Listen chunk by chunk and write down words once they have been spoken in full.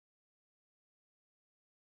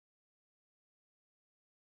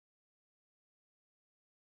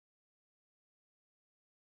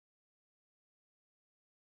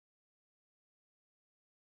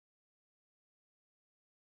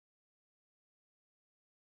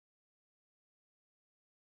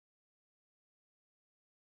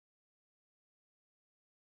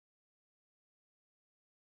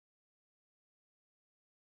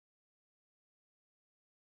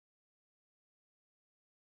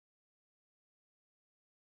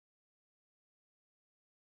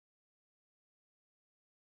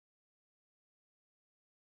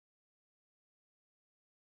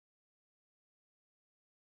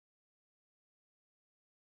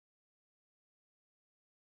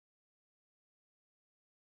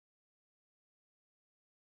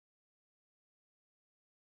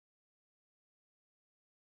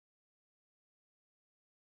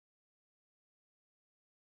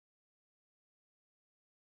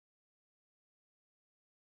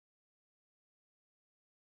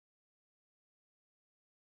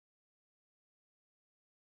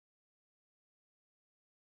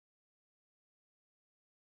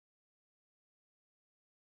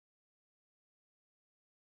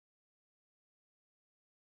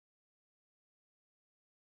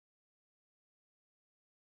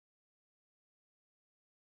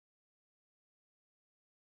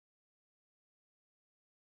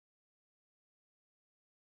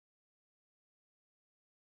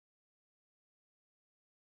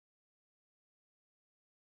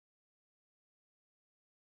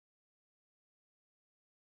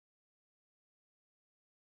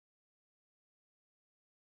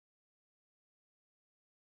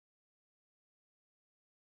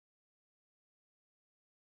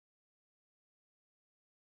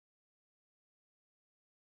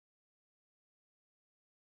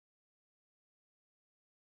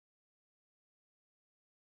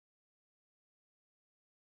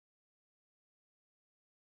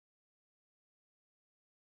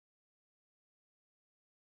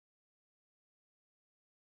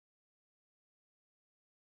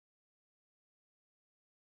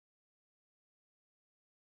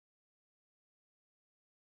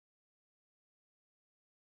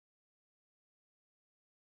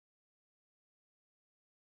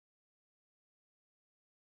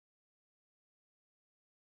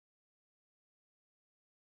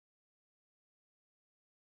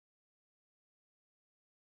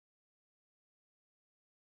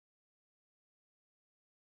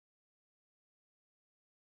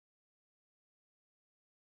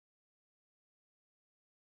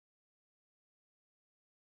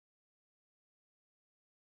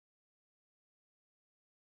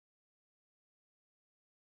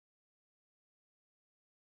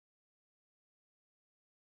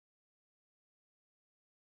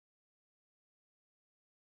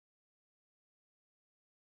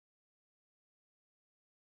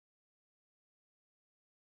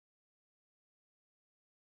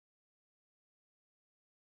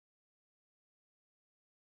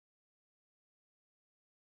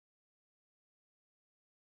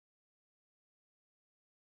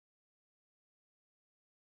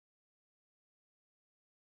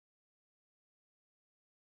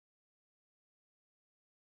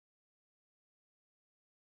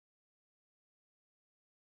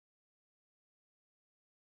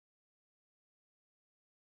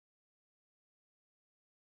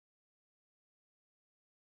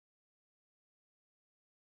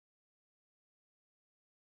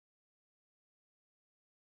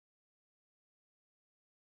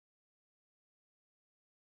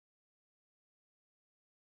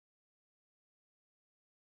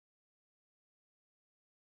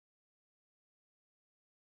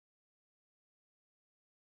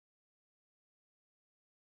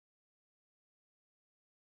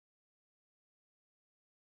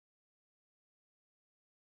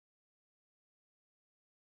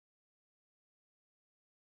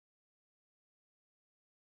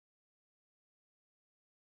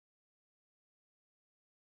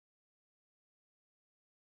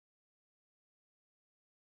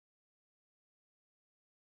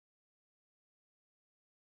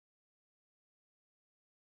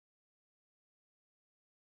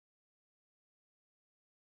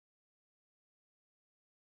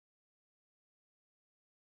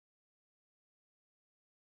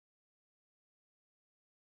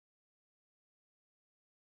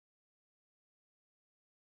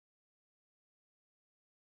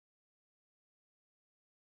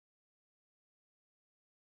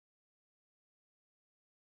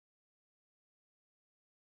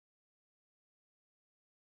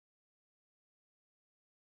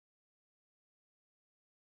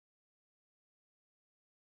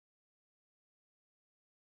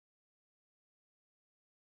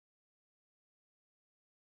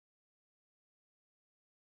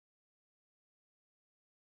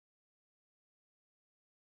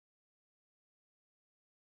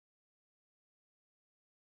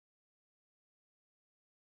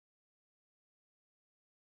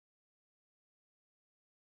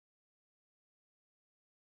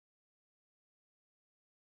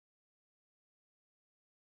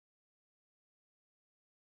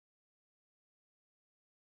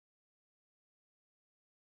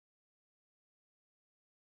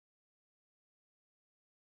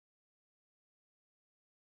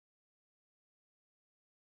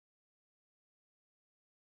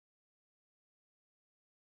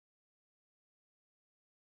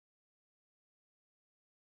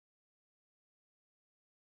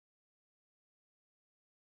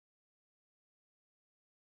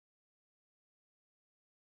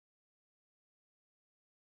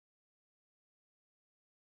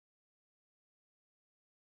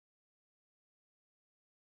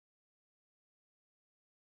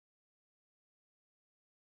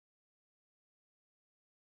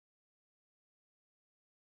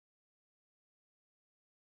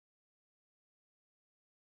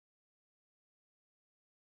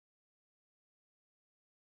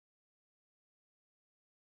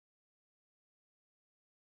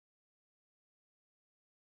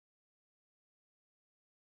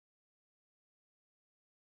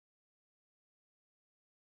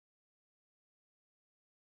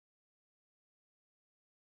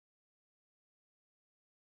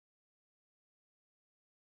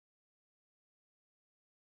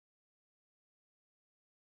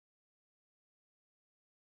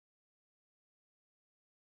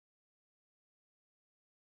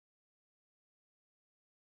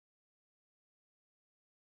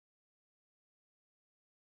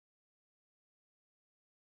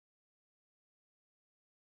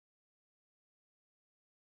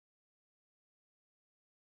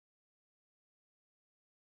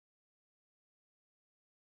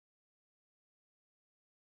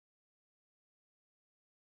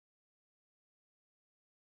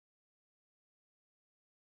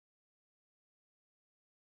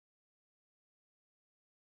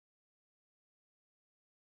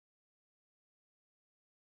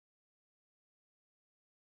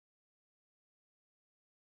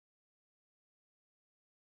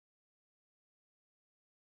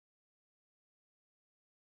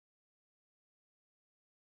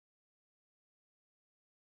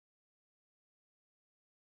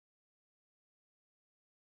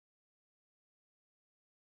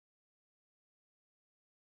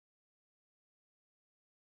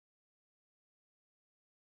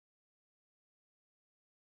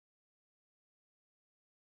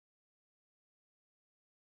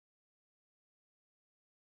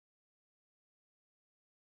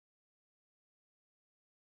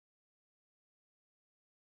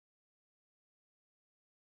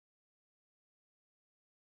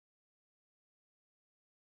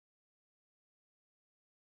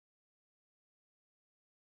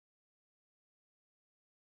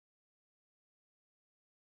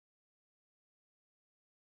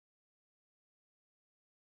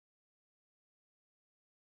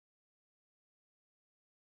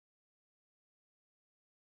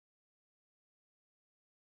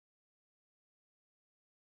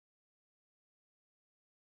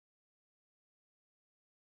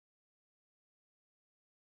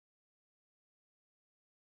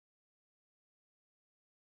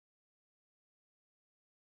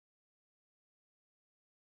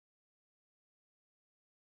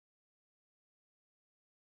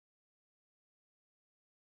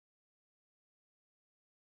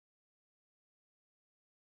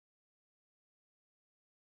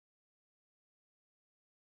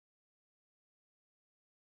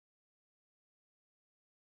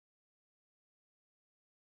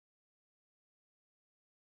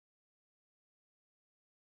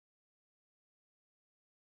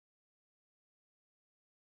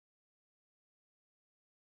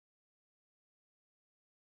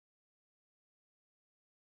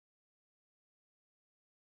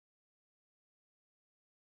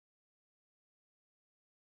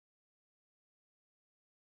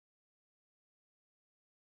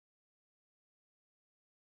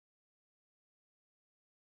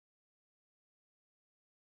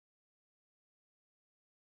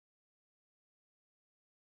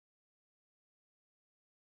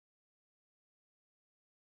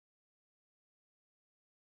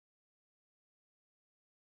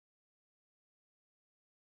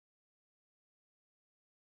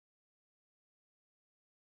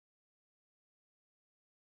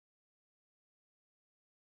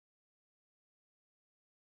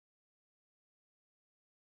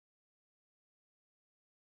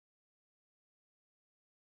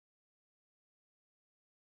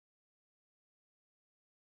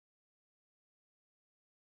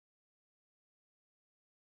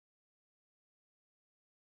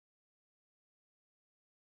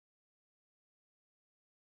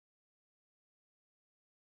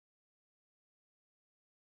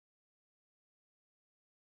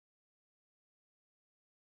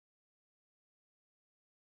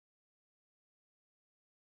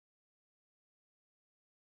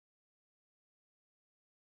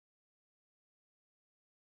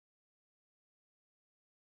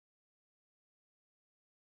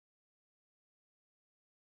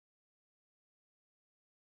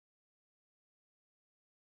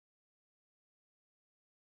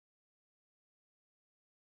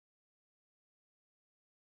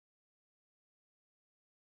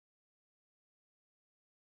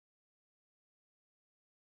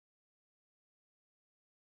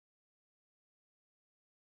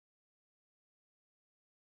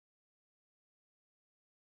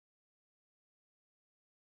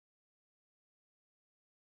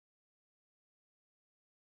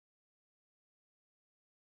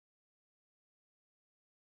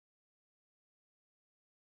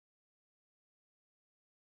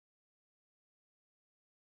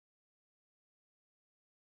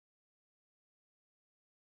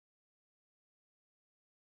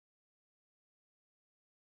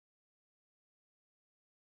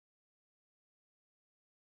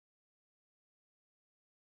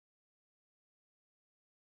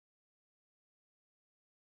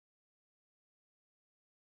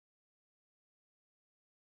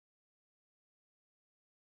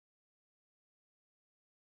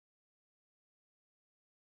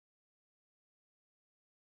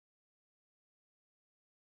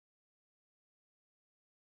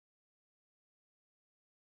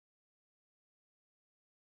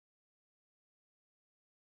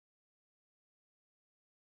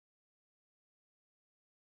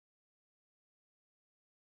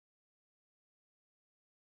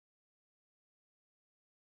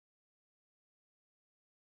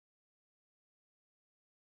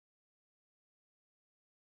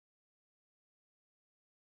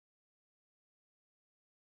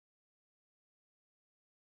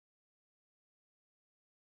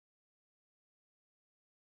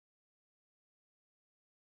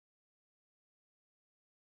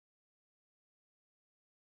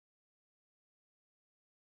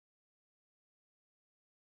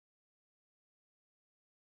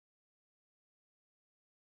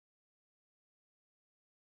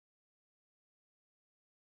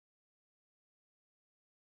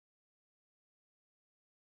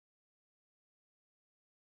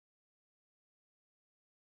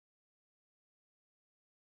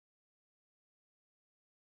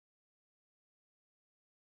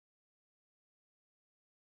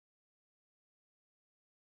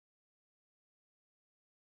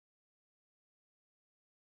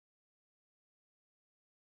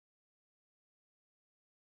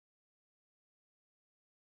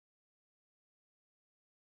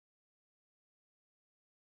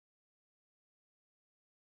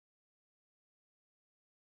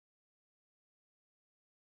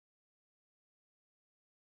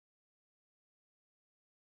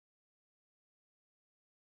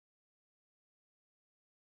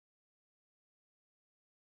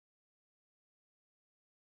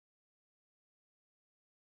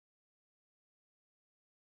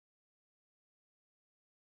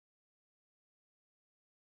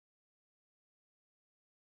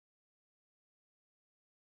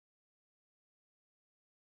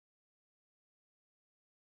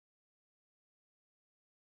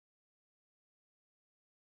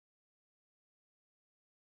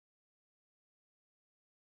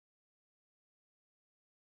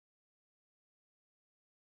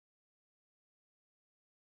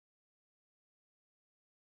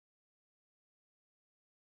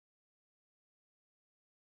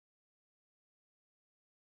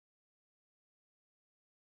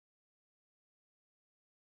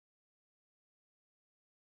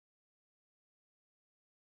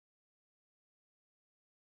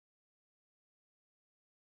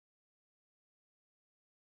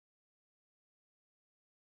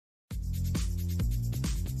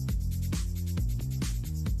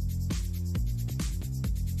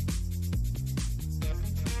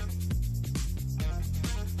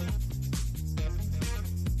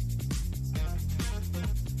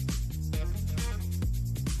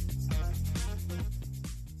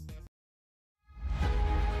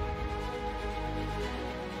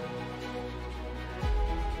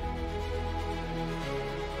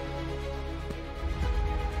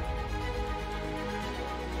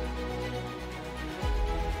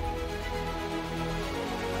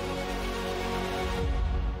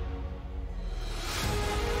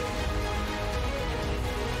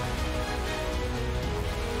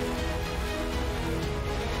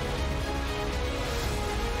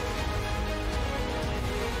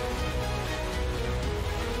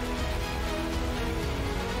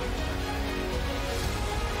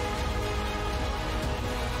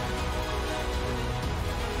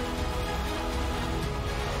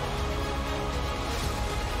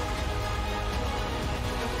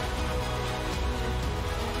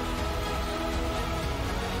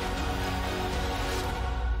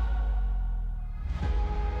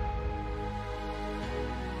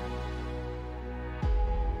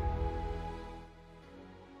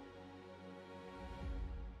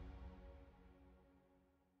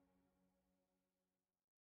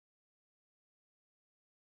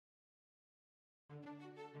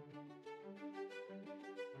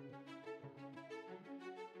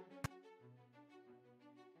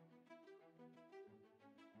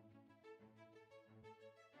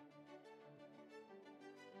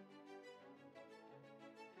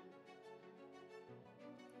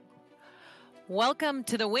Welcome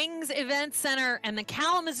to the Wings Event Center and the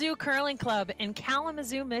Kalamazoo Curling Club in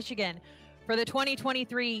Kalamazoo, Michigan for the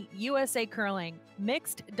 2023 USA Curling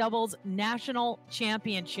Mixed Doubles National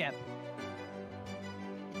Championship.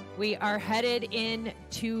 We are headed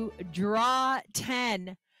into Draw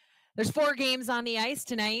 10. There's 4 games on the ice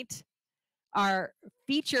tonight. Our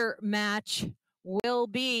feature match will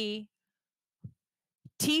be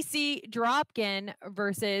Thiesse Dropkin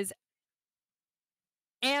versus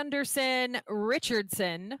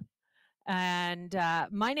Richardson. And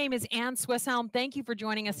my name is Ann Swisshelm. Thank you for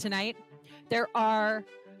joining us tonight. There's our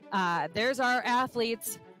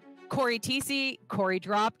athletes, Cory Thiesse, Korey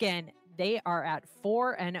Dropkin. They are at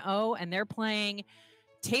 4-0, and they're playing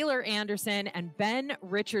Taylor Anderson and Ben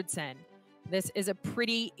Richardson. This is a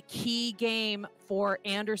pretty key game for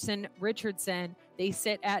Anderson Richardson. They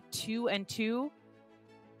sit at 2-2.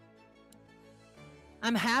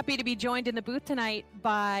 I'm happy to be joined in the booth tonight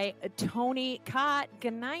by Tony Cott.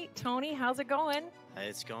 Good night, Tony. How's it going?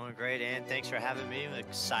 It's going great, Ann. Thanks for having me. I'm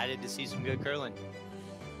excited to see some good curling.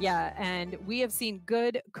 Yeah, and we have seen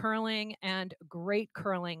good curling and great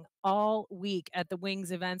curling all week at the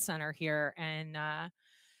Wings Event Center here. And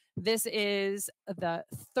this is the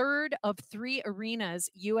third of 3 arenas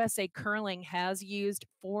USA Curling has used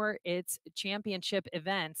for its championship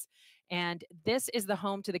events. And this is the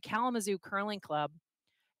home to the Kalamazoo Curling Club.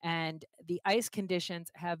 And the ice conditions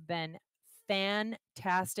have been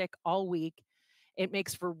fantastic all week. It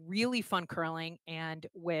makes for really fun curling. And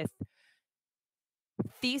with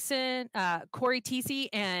Cory Thiesse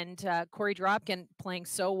and Korey Dropkin playing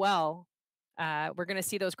so well, we're going to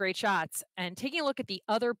see those great shots. And taking a look at the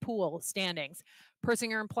other pool standings,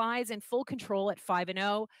 Persinger and Plies in full control at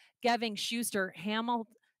 5-0. Geving, Schuster,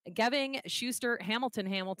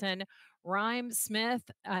 Hamilton, Rhyme, Smith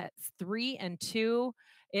at 3-2.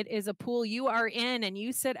 It is a pool you are in, and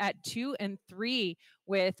you sit at 2-3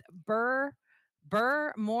 with Burr,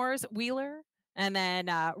 Moores, Wheeler, and then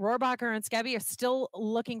Rohrbacher and Skebby are still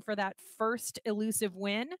looking for that first elusive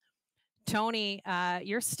win. Tony,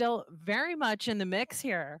 you're still very much in the mix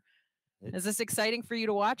here. Is this exciting for you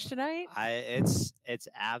to watch tonight? It's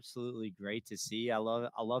absolutely great to see. I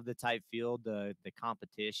love the tight field. The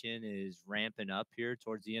competition is ramping up here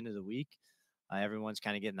towards the end of the week. Everyone's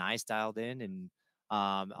kind of getting the ice dialed in, and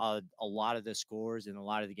a lot of the scores and a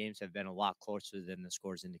lot of the games have been a lot closer than the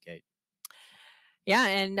scores indicate. Yeah,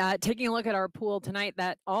 and taking a look at our pool tonight,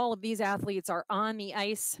 that all of these athletes are on the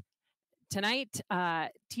ice tonight.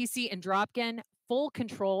 Thiesse and Dropkin, full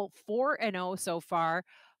control, 4-0 so far,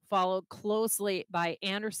 followed closely by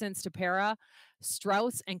Anderson, Stapera,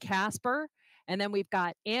 Strauss, and Casper. And then we've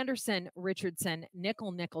got Anderson, Richardson,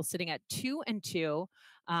 Nickel sitting at 2-2.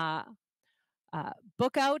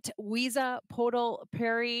 Bookout, Wiesa, Podol,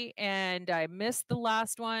 Perry, and I missed the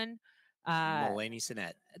last one.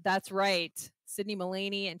 Mulaney-Sinnett. That's right. Sydney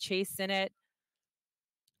Mulaney and Chase Sinnett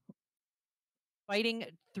fighting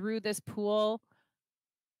through this pool.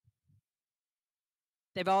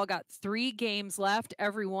 They've all got 3 games left,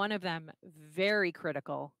 every one of them very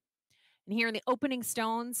critical. And here in the opening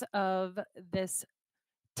stones of this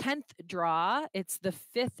 10th draw, it's the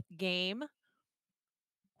 5th game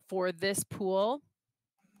for this pool.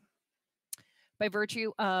 By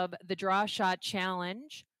virtue of the draw shot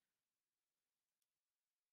challenge,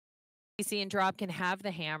 Thiesse and Dropkin have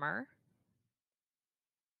the hammer.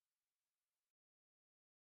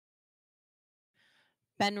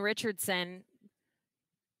 Ben Richardson,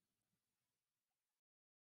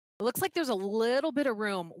 it looks like there's a little bit of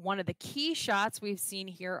room. One of the key shots we've seen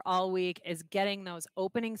here all week is getting those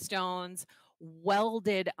opening stones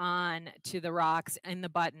welded on to the rocks in the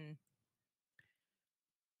button.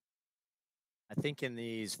 I think in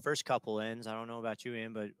these first couple ends, I don't know about you,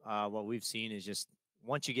 Ian, but what we've seen is just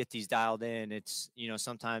once you get these dialed in, it's,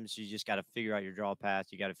 sometimes you just got to figure out your draw path.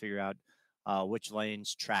 You got to figure out which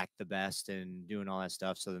lanes track the best and doing all that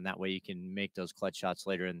stuff. So then that way you can make those clutch shots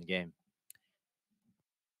later in the game.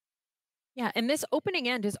 Yeah, and this opening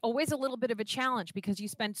end is always a little bit of a challenge because you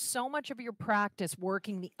spend so much of your practice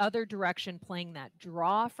working the other direction, playing that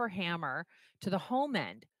draw for hammer to the home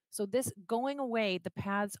end. So this going away, the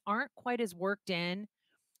paths aren't quite as worked in.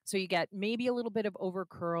 So you get maybe a little bit of over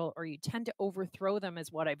curl, or you tend to overthrow them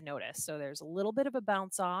is what I've noticed. So there's a little bit of a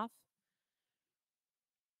bounce off.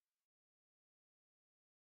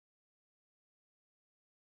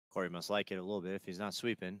 Korey must like it a little bit if he's not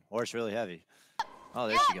sweeping, or it's really heavy. Oh,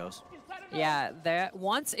 there she goes. Yeah, that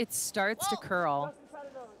once it starts to curl,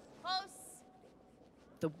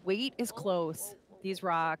 the weight is close. These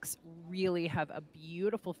rocks really have a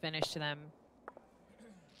beautiful finish to them.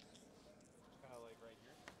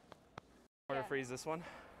 Want to freeze this one?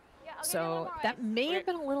 So that may have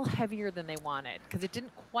been a little heavier than they wanted because it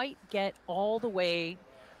didn't quite get all the way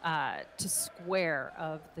to square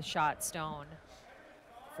of the shot stone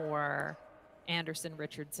for Anderson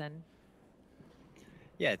Richardson.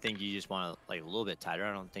 Yeah, I think you just want to like a little bit tighter.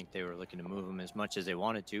 I don't think they were looking to move them as much as they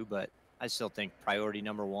wanted to, but I still think priority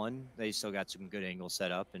number one, they still got some good angles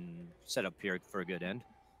set up and set up here for a good end.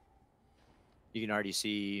 You can already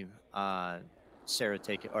see Taylor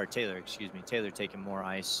taking more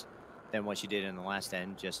ice than what she did in the last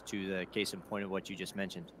end, just to the case in point of what you just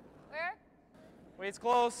mentioned. Where? Weight's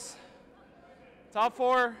close. Top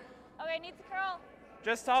 4. Okay, needs to curl.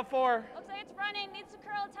 Just top 4. Looks like it's running, needs to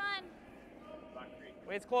curl a ton.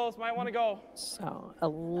 Weight's close, might want to go. So a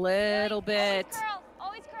little bit.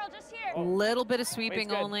 Always curl, just here. A little bit of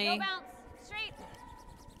sweeping only. No bounce, straight.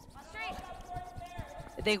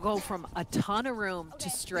 Straight. They go from a ton of room to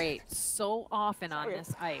straight so often on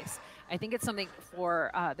this ice. I think it's something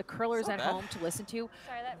for the curlers at home to listen to.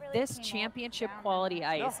 Sorry, that really This championship quality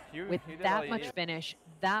ice with that much finish,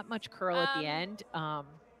 that much curl at the end.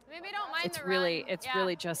 Maybe don't mind it's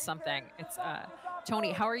really just something. It's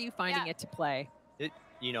Tony, how are you finding it to play?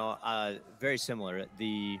 Very similar.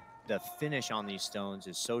 The finish on these stones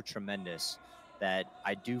is so tremendous that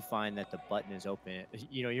I do find that the button is open.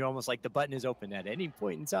 You're almost like the button is open at any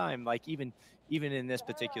point in time. Like even in this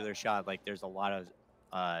particular shot, like there's a lot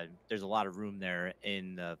of room there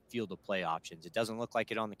in the field of play options. It doesn't look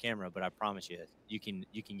like it on the camera, but I promise you can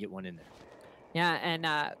get one in there. Yeah, and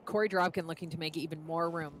Cory Dropkin looking to make even more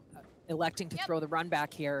room, electing to throw the run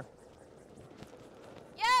back here.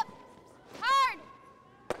 Yep, hard.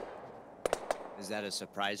 Is that a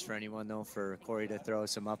surprise for anyone though, for Cory to throw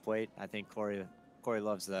some up weight? I think Cory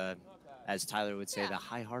loves the, as Tyler would say, the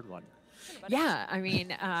high hard one. Yeah, I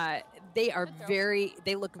mean, they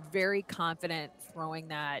look very confident throwing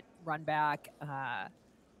that run back.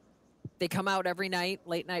 They come out every night,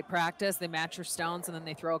 late night practice, they match their stones, and then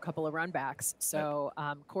they throw a couple of run backs. So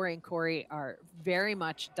Cory and Korey are very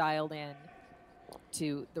much dialed in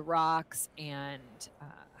to the rocks and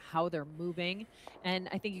how they're moving. And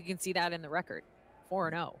I think you can see that in the record,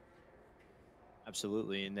 4-0.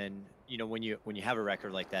 Absolutely. And then, when you have a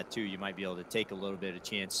record like that too, you might be able to take a little bit of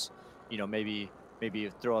chance, maybe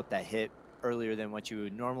you throw up that hit earlier than what you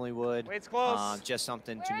normally would. Weight's close. Just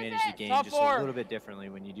something to manage the game Top just 4. a little bit differently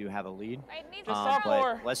when you do have a lead. Top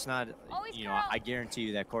 4. But let's not, I guarantee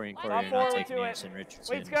you that Cory and Korey are Top 4 not taking Anderson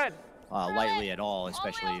Richardson Weight's good. Lightly at all,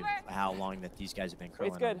 especially how long that these guys have been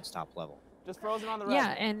curling on this top level. Just frozen on the red.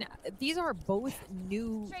 Yeah, and these are both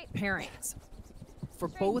new pairings for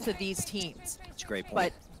both of these teams. It's a great point.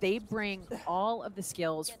 But they bring all of the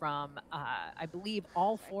skills from, I believe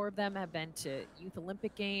all 4 of them have been to Youth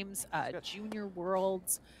Olympic Games, Junior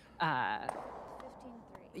Worlds,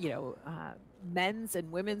 men's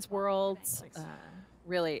and women's worlds.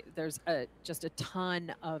 Really, there's just a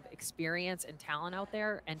ton of experience and talent out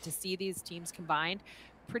there. And to see these teams combined,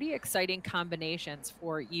 pretty exciting combinations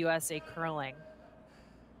for USA Curling.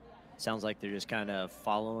 Sounds like they're just kind of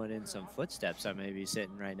following in some footsteps I may be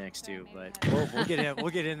sitting right next to, but we'll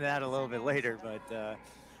get into that a little bit later. But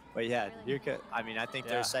yeah, I think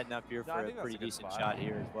they're setting up here for a pretty decent shot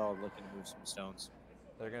here as well, looking to move some stones.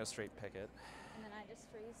 They're gonna straight pick it. And then I just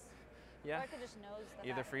freeze. Yeah. Or I could just nose the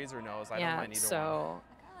Either freeze or nose. I Yeah, don't mind either so one. I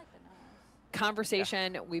kind of like the nose.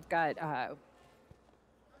 conversation, we've got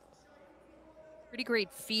pretty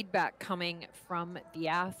great feedback coming from the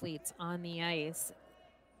athletes on the ice,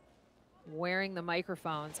 wearing the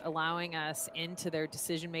microphones, allowing us into their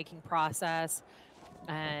decision-making process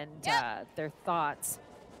and their thoughts.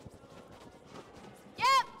 Yep.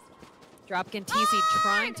 Dropkin Thiesse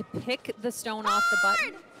trying to pick the stone off the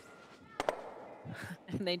button.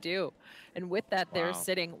 And they do. And with that, they're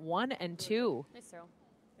sitting 1 and 2. Nice throw.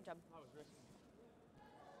 Good job.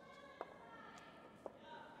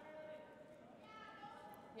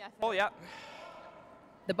 Yeah. Oh yeah.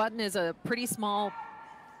 The button is a pretty small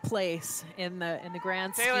place in the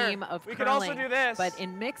grand Taylor, scheme of we curling. could also do this. But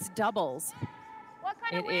in mixed doubles, What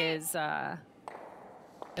kind of it weight? is.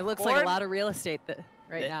 It looks like a lot of real estate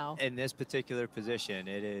right now. In this particular position,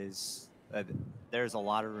 it is. There's a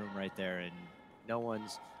lot of room right there, and no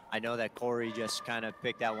one's. I know that Korey just kind of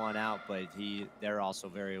picked that one out, but they're also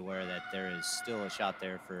very aware that there is still a shot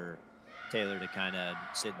there for Taylor to kind of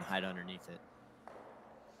sit and hide underneath it.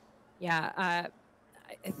 Yeah,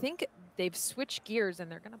 I think they've switched gears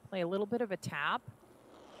and they're going to play a little bit of a tap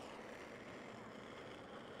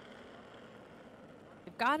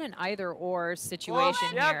got an either or situation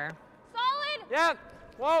Yep. here. Solid. Yep.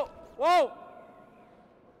 Whoa. Whoa.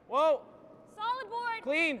 Whoa. Solid board.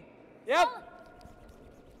 Clean. Yep. Solid.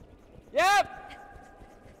 Yep.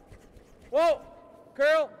 Whoa.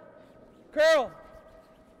 Curl. Curl.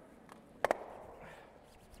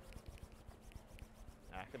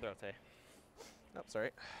 Ah, good throw, Tay. Nope,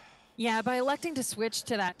 sorry. Yeah, by electing to switch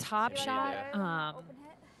to that top Yeah, shot, yeah. Open hit.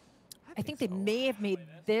 I think they may have made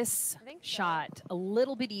this I think so. shot a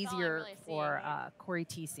little bit all I'm easier really for seeing. Cory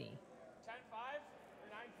Thiesse. 10-5 or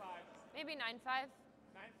 9-5? Maybe 9-5.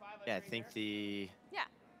 9-5. Yeah, I think the,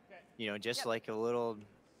 Yeah. just Yep. like a little,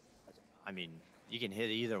 I mean, you can hit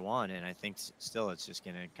either one, and I think still it's just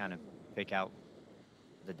going to kind of pick out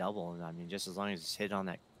the double. And I mean, just as long as it's hit on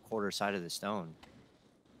that quarter side of the stone,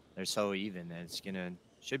 they're so even that it's going to,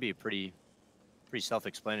 should be a pretty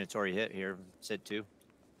self-explanatory hit here. Sit 2.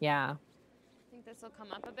 Yeah. I think this will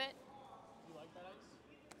come up a bit. You like that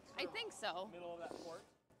ice? I think so. Middle of that court.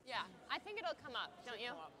 Yeah. I think it'll come up, don't you?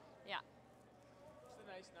 Come up. Yeah. Just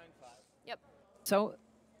a nice 9-5. Yep. So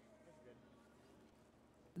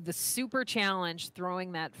the super challenge,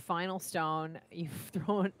 throwing that final stone, you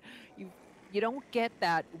don't get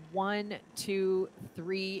that 1, 2,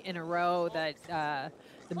 3 in a row that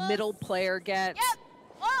the Close. middle player gets. Yep.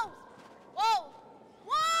 Whoa. Whoa.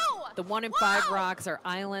 Whoa. The 1 and 5 Whoa. rocks are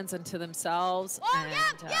islands unto themselves, Oh,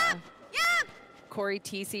 and yep. Cory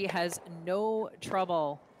Thiesse has no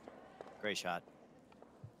trouble Great shot.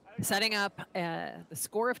 setting up the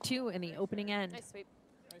score of 2 in the opening end. Nice sweep.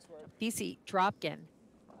 Nice work. Thiesse, Dropkin.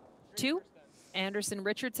 2, Anderson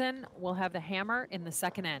Richardson will have the hammer in the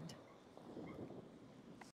second end.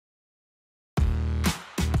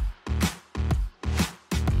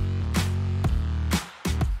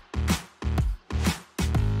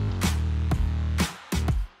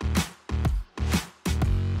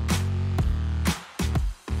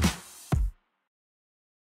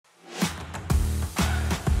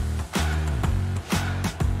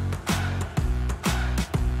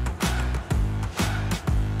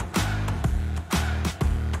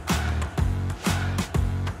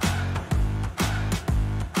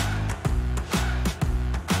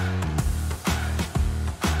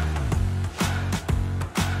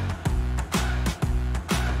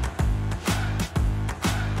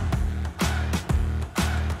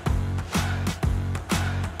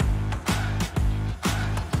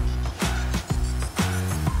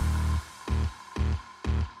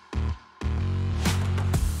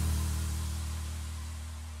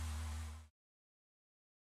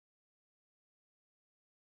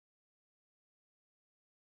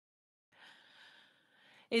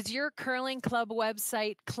 Is your curling club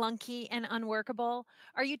website clunky and unworkable?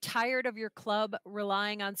 Are you tired of your club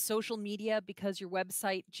relying on social media because your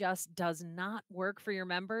website just does not work for your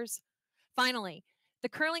members? Finally, the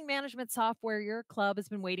curling management software your club has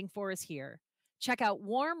been waiting for is here. Check out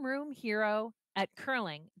Warm Room Hero at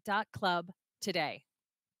curling.club today.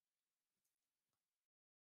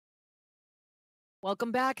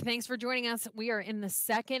 Welcome back. Thanks for joining us. We are in the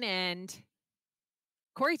second end.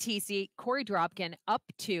 Cory Thiesse, Cory Dropkin up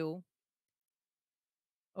 2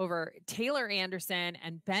 over Taylor Anderson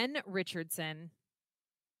and Ben Richardson.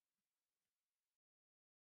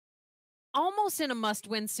 Almost in a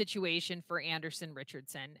must-win situation for Anderson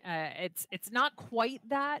Richardson. It's not quite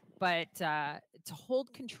that, but to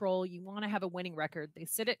hold control, you want to have a winning record. They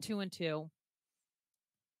sit at 2-2.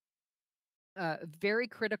 Very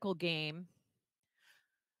critical game.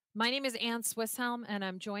 My name is Ann Swisshelm, and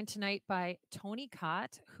I'm joined tonight by Tony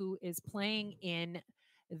Cott, who is playing in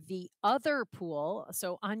the other pool.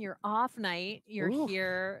 So on your off night, you're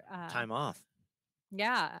here. Time off.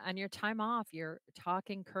 Yeah, on your time off, you're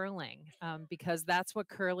talking curling because that's what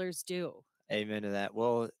curlers do. Amen to that.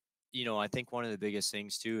 Well, I think one of the biggest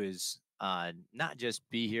things too is not just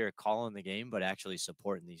be here calling the game, but actually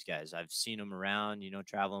supporting these guys. I've seen them around,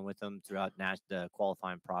 traveling with them throughout the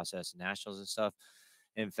qualifying process, nationals and stuff.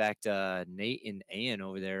 In fact, Nate and Ann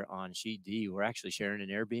over there on Sheet D, we're actually sharing an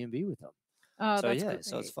Airbnb with them. Oh, So that's yeah, great.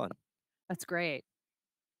 so it's fun. That's great.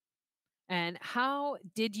 And how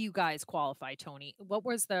did you guys qualify, Tony? What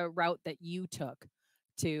was the route that you took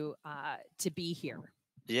to be here?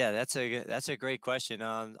 Yeah, that's a great question.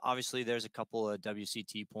 Obviously, there's a couple of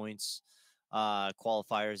WCT points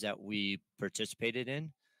qualifiers that we participated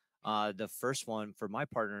in. The first one for my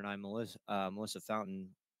partner and I, Melissa Fountain,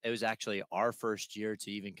 it was actually our first year to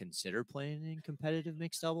even consider playing in competitive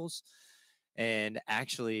mixed doubles. And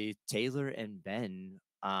actually, Taylor and Ben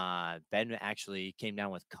actually came down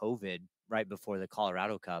with COVID right before the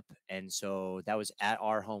Colorado Cup. And so that was at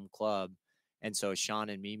our home club. And so Sean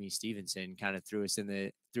and Mimi Stevenson kind of threw us in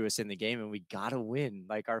the game, and we got to win.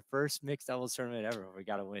 Like our first mixed doubles tournament ever, we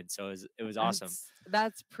got to win. So it was awesome.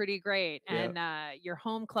 That's pretty great. Yep. And your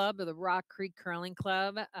home club, the Rock Creek Curling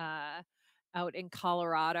Club, out in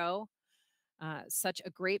Colorado, such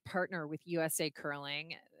a great partner with USA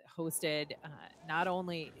Curling, hosted not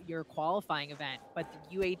only your qualifying event, but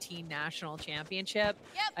the U18 National Championship.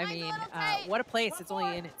 Yep, I mine's a mean, little tight. what a place. It's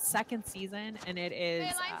only in its second season, and it is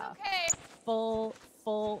Okay, line's okay. full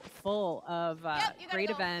of Yep, you gotta great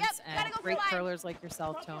go. events Yep, you gotta and go for great line. curlers like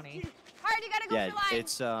yourself, Tony. Hard, you gotta go Yeah,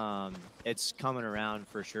 for line. it's coming around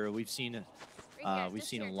for sure. We've seen Right here, we've just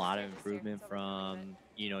seen a here, lot of just here, improvement just over here a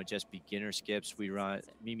little from just beginner skips. We run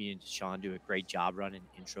Mimi and Sean do a great job running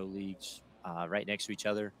intro leagues right next to each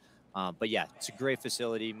other. But yeah, it's a great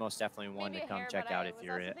facility. Most definitely one Maybe to a come hair, check but out I if was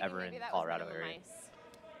you're also thinking ever in maybe that was Colorado minimum area. ice.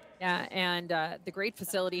 Yeah, and the great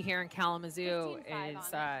facility here in Kalamazoo 15.5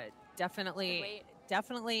 is on definitely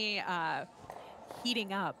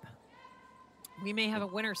heating up. We may have a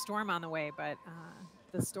winter storm on the way, but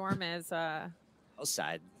the storm is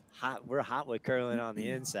Outside, hot. We're hot with curling on the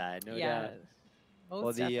inside, no yeah, doubt.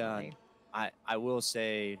 most definitely. I will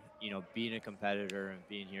say, being a competitor and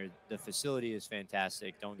being here, the facility is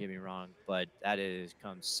fantastic. Don't get me wrong, but that is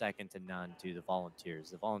comes second to none to the volunteers.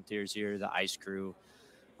 The volunteers here, the ice crew,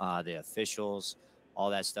 the officials, all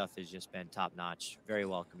that stuff has just been top notch, very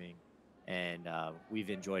welcoming, and we've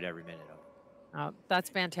enjoyed every minute of it. That's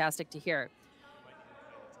fantastic to hear.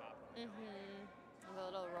 Mm-hmm. A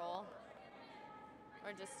little roll.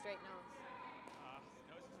 Or just straight nose.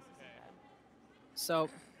 So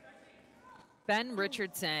Ben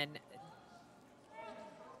Richardson,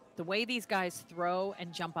 the way these guys throw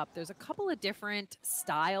and jump up, there's a couple of different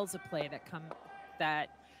styles of play that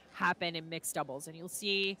happen in mixed doubles, and you'll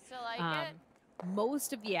see Still like it?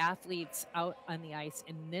 most of the athletes out on the ice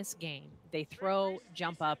in this game, they throw,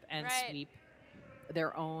 jump up, and Right. sweep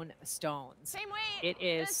their own stones. Same weight. It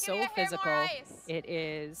is Just give so me a hair more physical. ice. It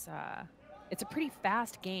is it's a pretty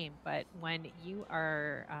fast game, but when you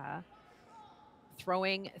are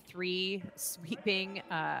throwing 3, sweeping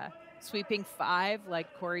 5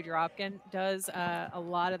 like Cory Dropkin does a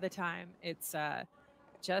lot of the time, it's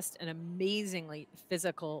just an amazingly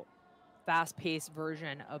physical, fast-paced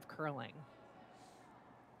version of curling.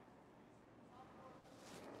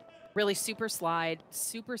 Really super slide,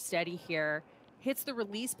 super steady here. Hits the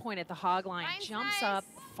release point at the hog line, Mine's jumps nice. up,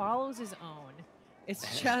 follows his own.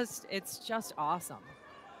 It's just awesome.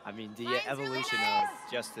 I mean, the Mine's evolution really nice.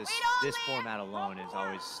 of just this Wait, format alone has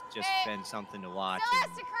always just Okay. been something to watch. Still has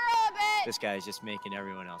And to curl a bit. this guy is just making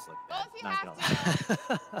everyone else look Go bad. if you Not have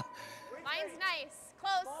gonna lie. Mine's nice.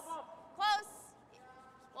 Close. Close.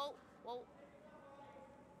 Whoa, whoa.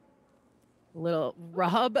 Little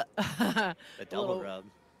rub. The double Little- rub.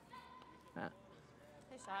 Nice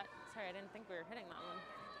shot. Sorry, I didn't think we were hitting that one.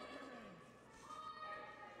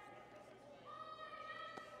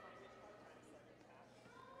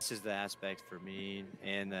 This is the aspect for me,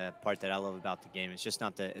 and the part that I love about the game. It's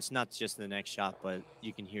not just the next shot, but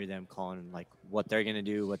you can hear them calling like what they're gonna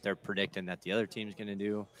do, what they're predicting that the other team's gonna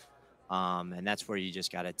do, and that's where you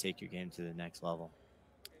just got to take your game to the next level.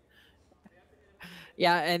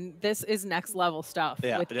 Yeah, and this is next level stuff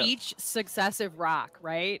Yeah, with yeah. each successive rock,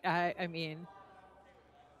 right? I mean,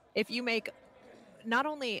 if you make not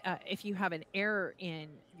only if you have an error in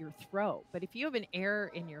your throw, but if you have an error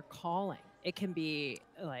in your calling, it can be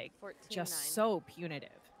like 14-9. just so punitive.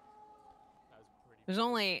 There's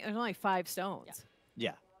only 5 stones.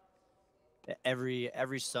 Yeah. Every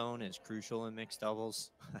stone is crucial in mixed doubles.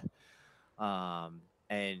 And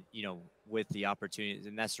with the opportunities,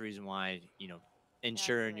 and that's the reason why,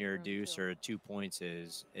 ensuring like your room deuce too. or 2 points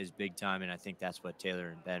is big time. And I think that's what Taylor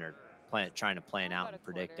and Ben are trying to plan out About a and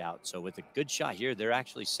predict quarter. out. So with a good shot here, they're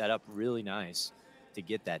actually set up really nice to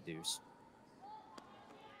get that deuce.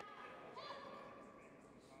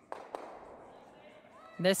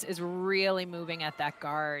 This is really moving at that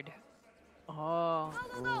guard. Oh,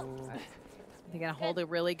 Go, go, go. they're gonna hold a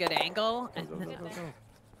really good angle. And Go, then- go, go, go.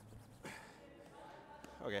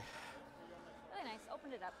 Okay, Really nice.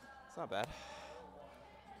 Opened it up. it's not bad.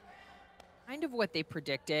 kind of what they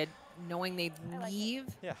predicted, knowing they'd like it. leave.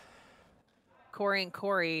 Yeah. Cory and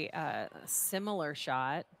Korey, a similar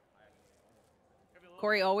shot.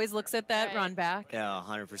 Cory always looks at that Right. run back. Yeah,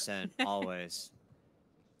 100%, always.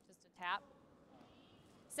 Just a tap.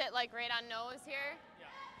 Sit like right on nose here.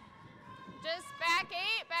 Just back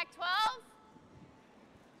 8, back 12.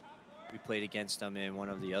 We played against them in one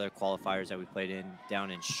of the other qualifiers that we played in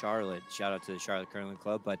down in Charlotte. Shout out to the Charlotte Curling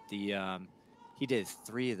Club. But he did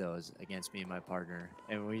 3 of those against me and my partner,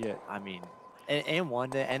 and and one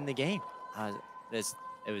to end the game.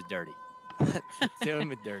 It was dirty. Doing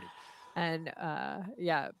with dirty. And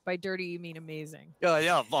yeah, by dirty you mean amazing. Oh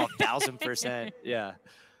yeah, well, 1000%. Yeah.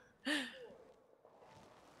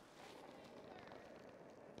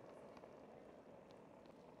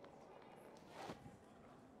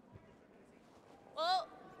 Whoa,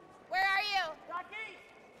 where are you? Back 8.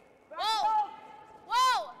 Back Whoa, 12.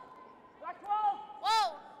 whoa, Back 12.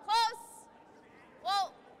 whoa, close.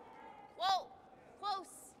 Whoa, whoa, close.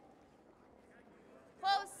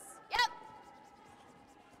 Close, yep.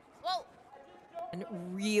 Whoa. And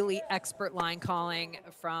really expert line calling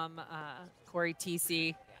from Cory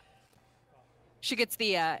Thiesse. She gets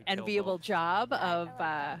the enviable job of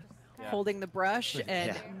holding the brush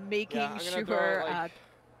and making I'm gonna sure throw, like,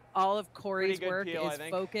 all of Cory's good work peel, I is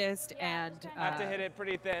think. focused Yeah, and just I have to hit it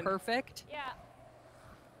pretty thin. perfect. Yeah.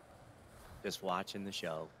 Just watching the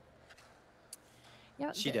show.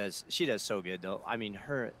 Yeah, She does so good though. I mean,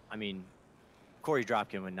 Cory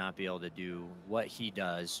Dropkin would not be able to do what he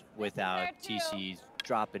does without there, too. TC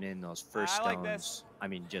dropping in those first I like stones. this. I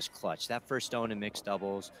mean, just clutch. That first stone in mixed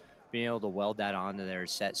doubles, being able to weld that onto their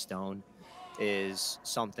set stone is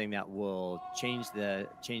something that will change that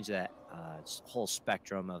whole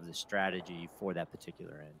spectrum of the strategy for that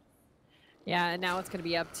particular end. Yeah, and now it's going to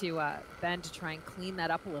be up to Ben to try and clean that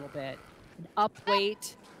up a little bit. An up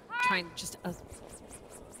weight, try and just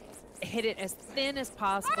hit it as thin as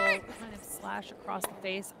possible, kind of slash across the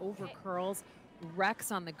face, over curls, wrecks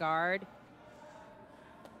on the guard.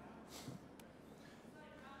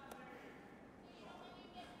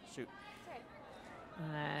 Shoot.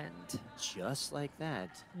 And Just like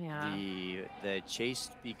that, yeah, the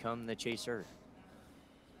chased become the chaser.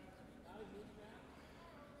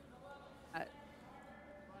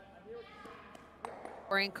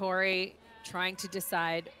 Cory and Cory trying to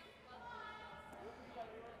decide.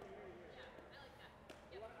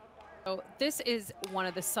 So this is one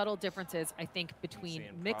of the subtle differences, I think, between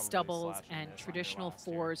seeing mixed probably doubles slashing and this on your traditional last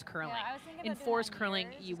year. fours curling. Yeah, I was thinking In about doing fours that on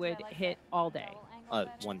curling, yours, you 'cause I would like hit that all day. double angle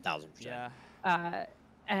better. 1000%. Yeah.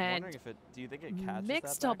 And I'm wondering if it. Do you think it catches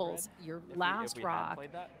mixed that back doubles, red? your If last we had rock,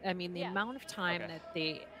 played that? I mean, the Yeah. amount of time Okay.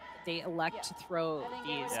 that they elect Yeah. to throw I think it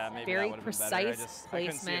these was- Yeah, maybe that very would've been better. I precise just- I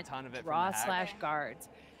couldn't see a placement, ton of it from draw the hack. slash Okay. guards.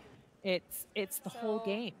 It's the whole So-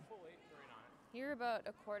 game. You're about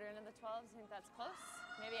a quarter into the 12s. I think that's close.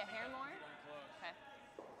 Maybe a hair more. Okay.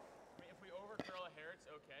 If we overcurl a hair, it's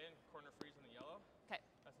okay, and corner freeze on the yellow. Okay.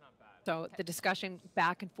 That's not bad. So the discussion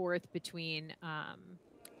back and forth between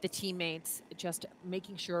the teammates, just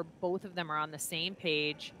making sure both of them are on the same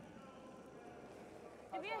page.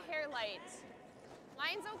 Maybe a hair light.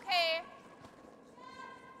 Mine's okay.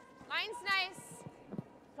 Mine's nice.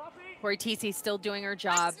 Cory Thiesse still doing her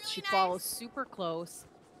job. really She nice. follows super close.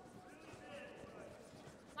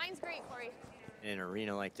 Mine's great, Cory. In an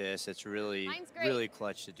arena like this, it's really Mine's great. really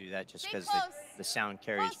clutch to do that just Stay because close. the sound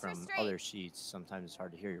carries Close or from straight? other sheets. Sometimes it's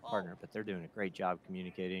hard to hear your Oh. partner, but they're doing a great job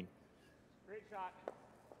communicating. Great shot.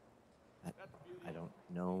 I don't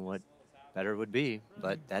know what better would be,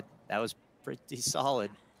 but that was pretty solid.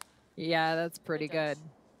 Yeah, that's pretty good.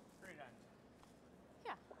 Great end.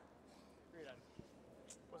 Yeah. Great end.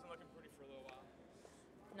 Wasn't looking pretty for a little while.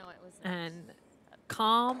 No, it was not. And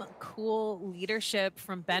calm, cool leadership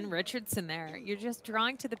from Ben Richardson there. You're just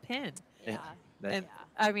drawing to the pin. Yeah. That- And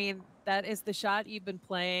I mean, that is the shot you've been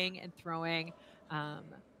playing and throwing.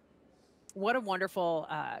 What a wonderful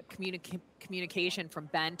communication from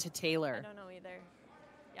Ben to I Taylor. don't know either.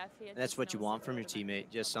 Yeah, if he had That's just what you knows want it from your would've been teammate.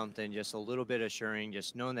 Just something, just a little bit assuring,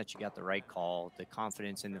 just knowing that you got the right call, the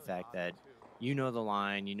confidence in the fact that you know the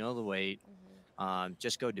line, you know the weight.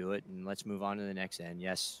 Just go do it, and let's move on to the next end.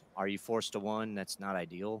 Yes, are you forced to one? That's not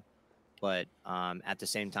ideal, but at the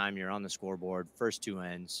same time, you're on the scoreboard, first two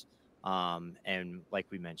ends, and like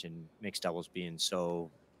we mentioned, mixed doubles being so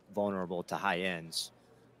vulnerable to high ends.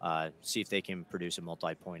 See if they can produce a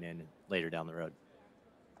multi-point end later down the road.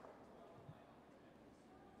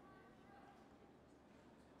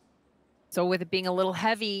 So with it being a little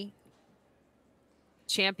heavy,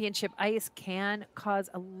 championship ice can cause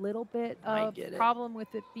a little bit I of get it. problem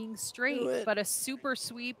with it being straight, it. but a super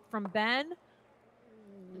sweep from Ben.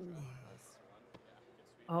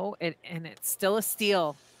 Oh, and it's still a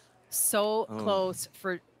steal. So Oh. close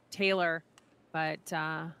for Taylor, but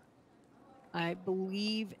I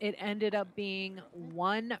believe it ended up being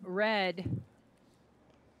one red.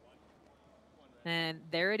 And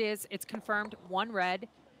there it is. It's confirmed, one red.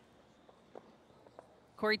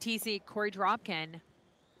 Cory Thiesse, Cory Dropkin,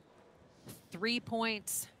 3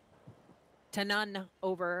 points to none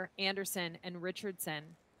over Anderson and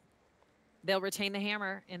Richardson. They'll retain the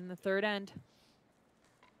hammer in the third end.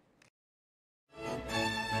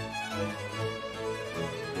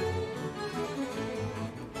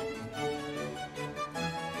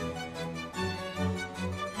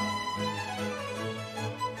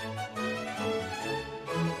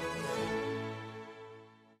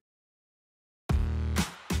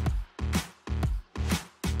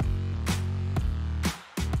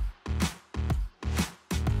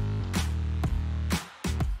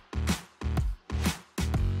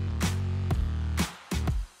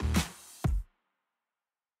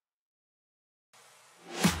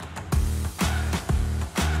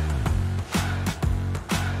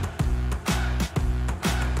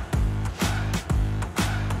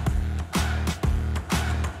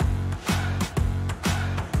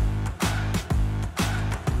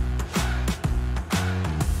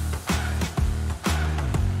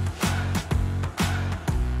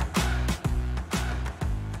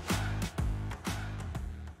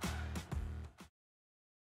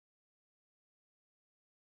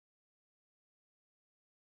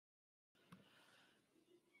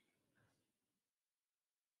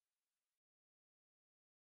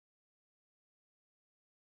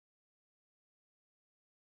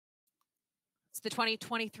 the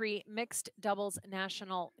 2023 Mixed Doubles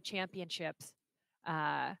National Championships.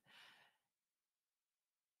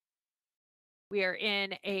 We are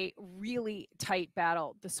in a really tight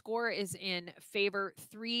battle. The score is in favor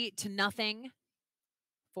 3-0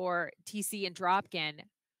 for Thiesse and Dropkin.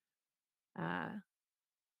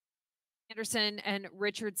 Anderson and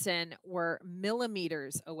Richardson were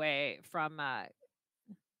millimeters away from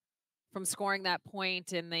scoring that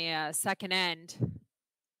point in the second end.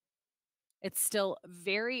 It's still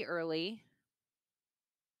very early.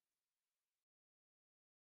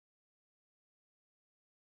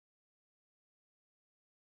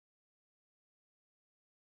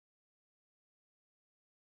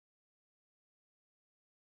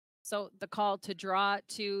 So the call to draw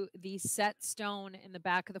to the set stone in the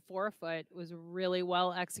back of the forefoot was really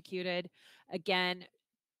well executed. Again,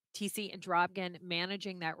 Thiesse and Dropkin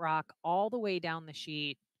managing that rock all the way down the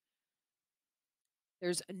sheet.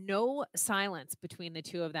 There's no silence between the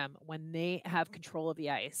two of them when they have control of the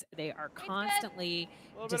ice. They are constantly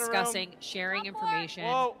discussing, sharing information.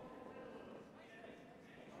 Whoa.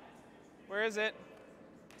 Where is it?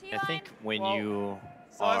 I think when you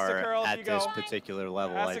are at this particular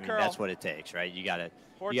level, I mean, that's what it takes, right? You gotta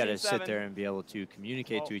sit there and be able to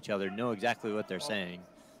communicate to each other, know exactly what they're saying,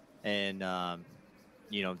 and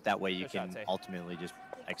you know, that way you can ultimately just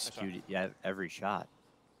execute every shot.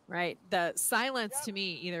 Right. The silence to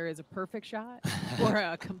me either is a perfect shot or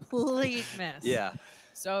a complete miss. Yeah.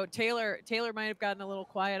 So Taylor might have gotten a little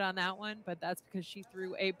quiet on that one, but that's because she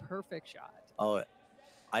threw a perfect shot. Oh,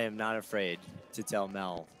 I am not afraid to tell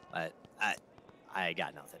Mel I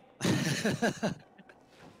got nothing.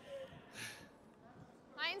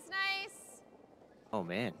 Mine's nice. Oh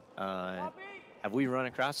man, have we run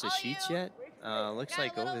across the sheets yet? Looks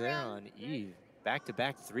like over there on Eve,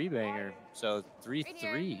 back-to-back three-banger. So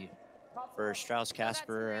 3-3 for Strauss,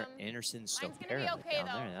 Casper, Anderson, Stopera down there.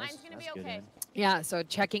 That's good. In. Yeah, so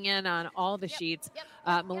checking in on all the sheets.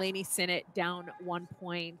 Mulaney Sinnott down 1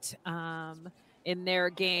 point in their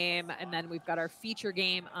game. And then we've got our feature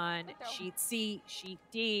game on sheet C, sheet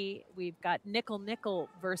D. We've got Nickel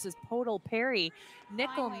versus Podal Perry.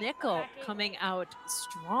 Nickel coming out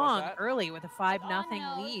strong early with a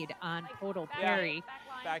 5-0 lead on Podal Perry.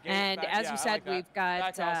 And as you said, we've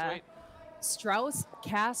got Strauss,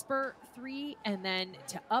 Casper 3, and then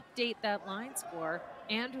to update that line score,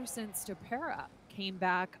 Anderson Stopera came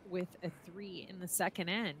back with a 3 in the second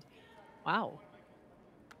end. Wow.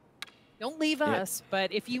 Don't leave us,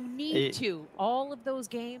 but if you need to, all of those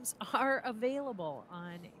games are available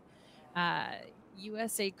on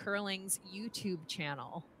USA Curling's YouTube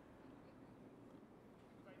channel.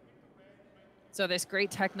 So this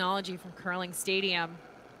great technology from Curling Stadium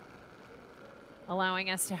allowing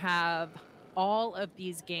us to have all of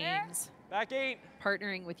these games. Back 8.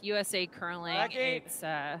 Partnering with USA Curling. Back 8.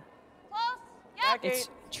 It's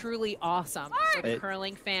truly awesome for the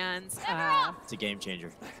curling fans. It's a game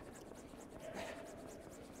changer.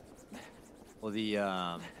 Well, the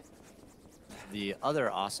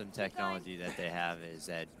other awesome technology that they have is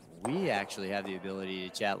that we actually have the ability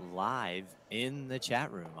to chat live in the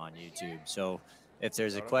chat room on YouTube. So if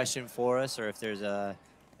there's a question for us, or if there's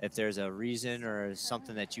a reason or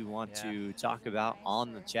something that you want to talk about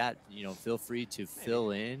on the chat, you know, feel free to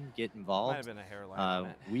fill in, get involved.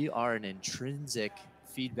 We are an intrinsic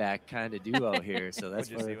feedback kind of duo here, so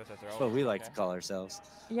that's what we like to call ourselves.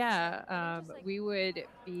 Yeah, we would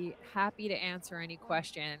be happy to answer any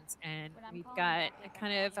questions, and we've got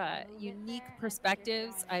kind of unique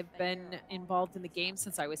perspectives. I've been involved in the game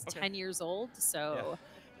since I was 10 years old, so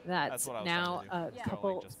that's now a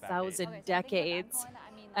couple thousand decades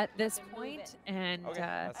at this point. And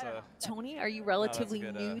Tony, are you relatively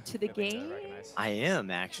new to the game? I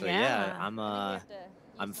am actually. Yeah,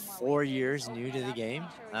 I'm 4 years new to the game.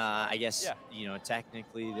 I guess you know,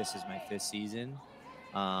 technically this is my 5th season.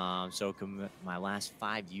 So my last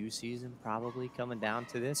 5U season probably coming down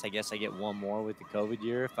to this. I guess I get one more with the COVID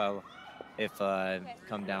year if I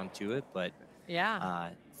come down to it. But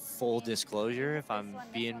full disclosure, if I'm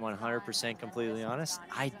being 100% completely honest,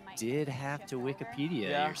 I did have to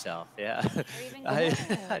Wikipedia yourself. Yeah,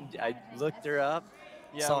 I looked her up.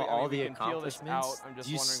 Saw all the accomplishments. I'm just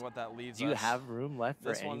wondering what that leaves. Do you have room left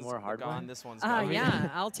for any more hardware? This one's gone. Yeah,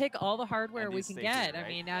 I'll take all the hardware we can get. I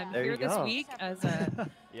mean, I'm here this week as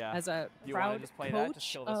a proud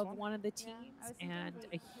coach of one of the teams and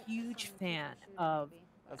a huge fan of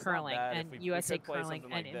curling and USA Curling,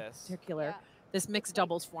 and in particular this mixed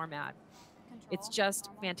doubles format. It's just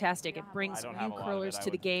fantastic. It brings new curlers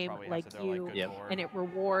to the game like you, and it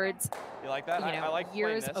rewards You like that? I like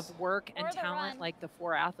years of work and talent like the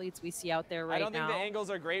 4 athletes we see out there right now. I don't think the angles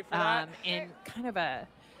are great for that. In kind of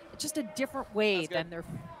just a different way than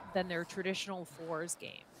their traditional 4s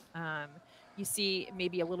game. You see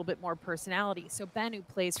maybe a little bit more personality. So Ben, who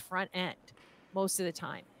plays front end most of the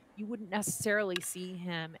time, you wouldn't necessarily see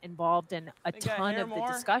him involved in a ton of the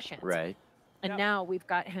discussions. Right. And now we've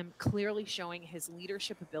got him clearly showing his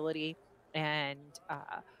leadership ability and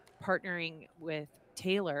partnering with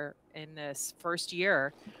Taylor in this first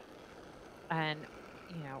year. And,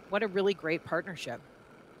 what a really great partnership.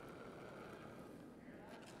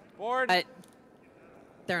 Board. But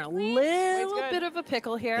they're in a little bit of a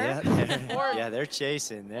pickle here. Yeah, they're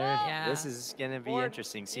chasing. This is going to be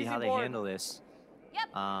interesting. See how they handle this.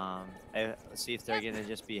 Let's see if they're going to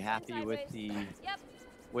just be happy with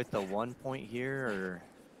the 1 point here, or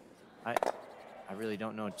I really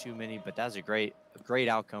don't know too many, but that's a great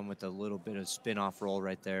outcome with a little bit of spin-off roll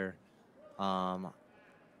right there.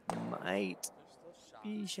 Might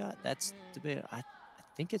be shot. That's the bit. I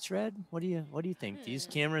think it's red. What do you think? These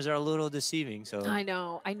cameras are a little deceiving. So I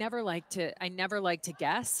know. I never like to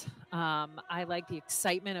guess. I like the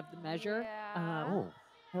excitement of the measure. I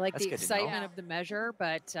like the excitement of the measure,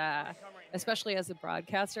 but especially as a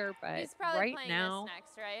broadcaster. But He's probably right playing now, this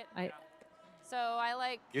next, right? So I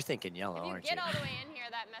like. You're thinking yellow, aren't you? If you get all the way in here,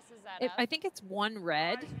 that messes that up. I think it's one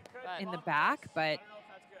red in the back, but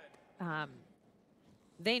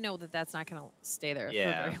they know that that's not going to stay there for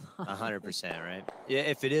very long. 100%, right? Yeah,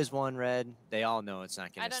 if it is one red, they all know it's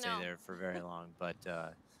not going to stay there for very long. But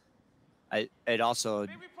it also,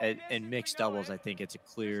 in mixed doubles, I think it's a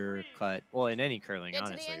clear cut. Well, in any curling,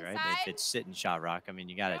 honestly, right? If it's sitting shot rock, I mean,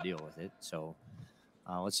 you got to deal with it. So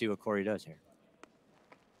let's see what Korey does here.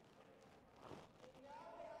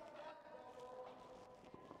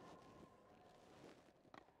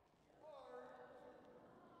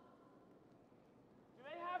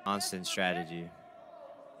 Constant strategy.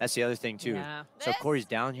 That's the other thing too. Yeah. So Korey's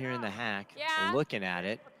down here in the hack, looking at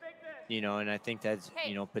it, and I think that's,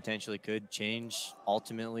 potentially could change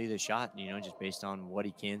ultimately the shot, just based on what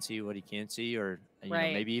he can see, what he can't see, or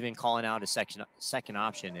maybe even calling out a second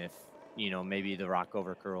option if, maybe the rock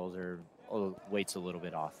over curls or weight's a little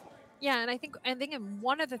bit off. Yeah, and I think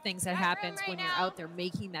one of the things that happens when you're out there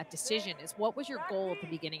making that decision is, what was your goal at the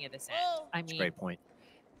beginning of this end? I mean, that's a great point.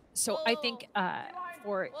 So I think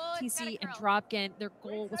for Thiesse and Dropkin, their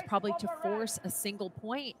goal was probably to force a single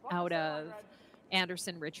point out of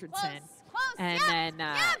Anderson Richardson. And then,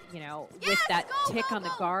 with that tick on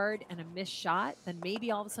the guard and a missed shot, then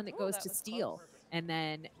maybe all of a sudden it goes to steal. And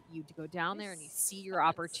then you go down there and you see your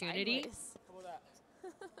opportunity.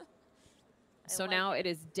 So now it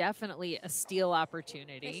is definitely a steal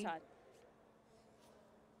opportunity.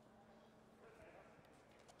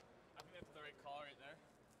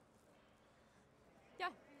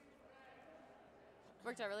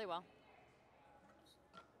 Worked out really well.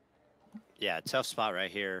 Yeah, tough spot right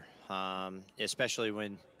here, especially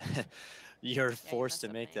when you're forced to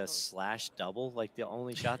make the slash double. Like the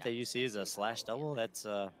only shot that you see is a slash double. That's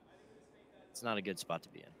it's not a good spot to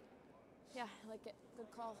be in. Yeah, I like it. Good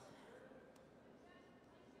call.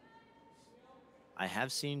 I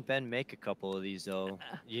have seen Ben make a couple of these though,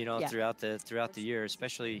 throughout the year.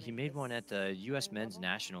 Especially he made one at the U.S. Men's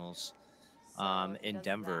Nationals. In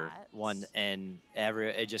Denver, and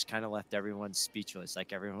it just kind of left everyone speechless.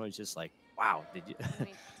 Like everyone was just like, "Wow, did you?"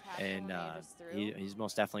 And he's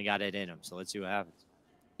most definitely got it in him. So let's see what happens.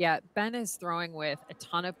 Yeah, Ben is throwing with a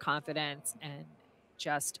ton of confidence and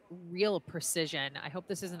just real precision. I hope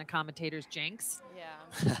this isn't a commentator's jinx.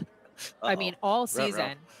 Yeah. I mean, all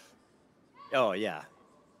season. Oh yeah.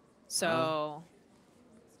 So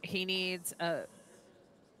he needs a.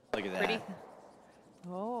 Look at that.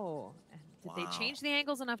 Oh. Did they change the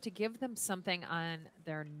angles enough to give them something on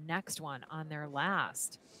their next one, on their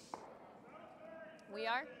last? We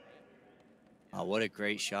are. Oh, what a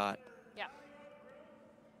great shot. Yeah.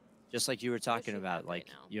 Just like you were talking about, like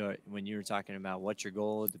when you were talking about what's your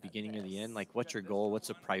goal at the beginning of the end, like what's your goal, what's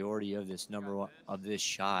the priority of this of this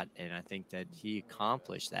shot, and I think that he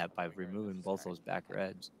accomplished that by removing both those back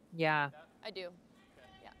reds. Yeah. I do.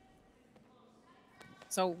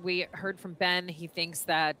 So we heard from Ben. He thinks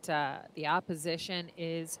that the opposition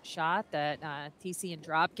is shot, that Thiesse and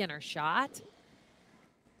Dropkin are shot.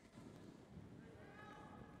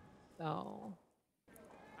 So.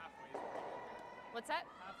 What's that?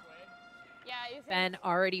 Halfway. Yeah, you think Ben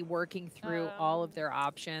already working through all of their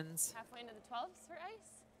options. Halfway into the 12s for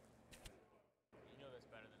ice? You know this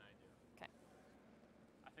better than I do. Okay.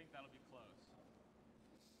 I think that'll be close.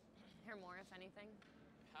 her more, if anything.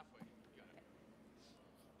 Halfway. You got it.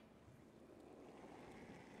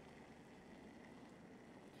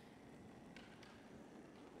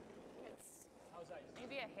 How's that?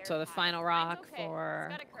 Maybe a hair So the tie. final Mine's rock okay. for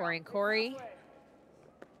It's got a curl. Cory and Korey. Halfway.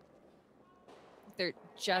 They're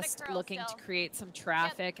just curl looking still. to create some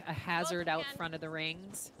traffic, a hazard out hand. front of the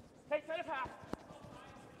rings. Take right of half.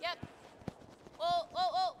 Yep. Whoa,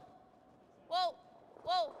 whoa, whoa. Whoa,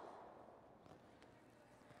 whoa.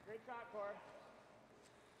 Great shot, Korey.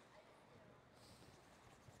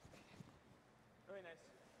 Really nice.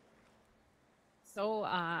 So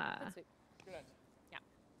Good sweep. Good end. Yeah.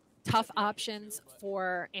 tough options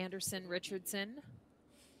for Anderson Richardson.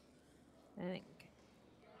 I think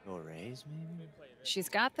Go raise, maybe? she's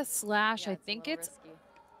got the slash. Yeah, I a think little it's risky.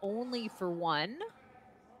 only for one.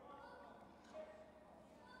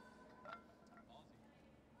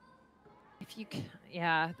 If you can,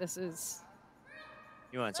 yeah, this is.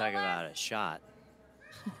 You want to talk about a shot?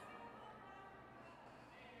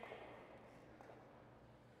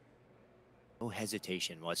 No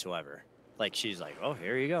hesitation whatsoever. Like she's like, oh,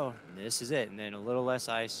 here you go. And this is it. And then a little less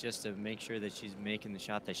ice just to make sure that she's making the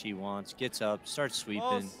shot that she wants. Gets up, starts sweeping.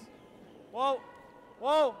 Close. Whoa,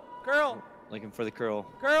 whoa, curl, Looking for the curl.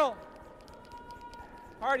 curl.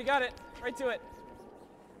 Hard, you got it. Right to it.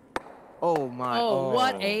 Oh, my. Oh,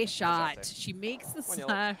 what a That's shot. out there. She makes the One yellow.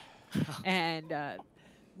 slash and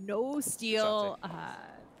no steal.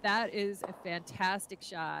 That is a fantastic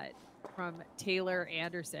shot from Taylor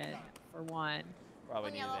Anderson for one.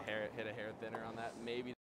 Probably One needed yellow. hit a hair thinner on that.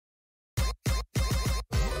 Maybe.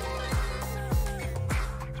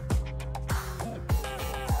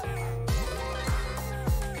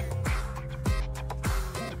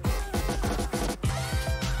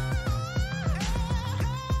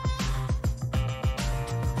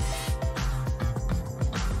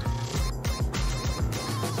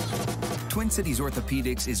 Twin Cities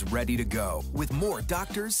Orthopedics is ready to go with more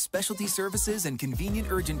doctors, specialty services, and convenient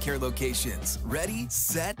urgent care locations. Ready,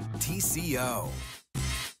 set, TCO.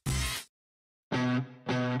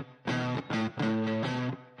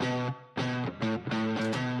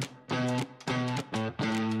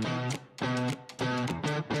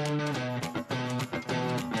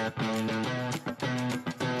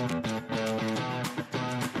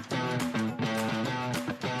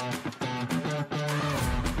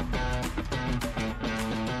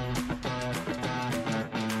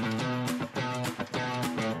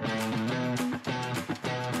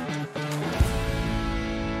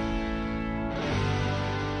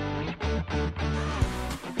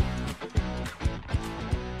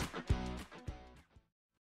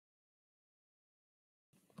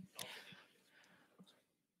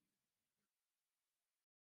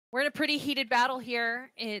 We're in a pretty heated battle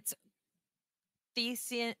here. It's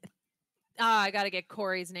Thiesse. I got to get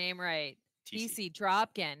Corey's name right. Thiesse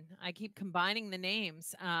Dropkin. I keep combining the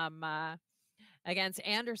names against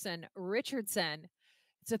Anderson Richardson.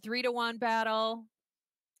 It's a 3-1 battle.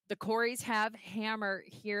 The Coreys have hammer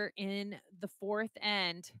here in the fourth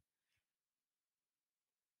end.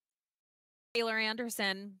 Taylor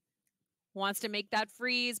Anderson wants to make that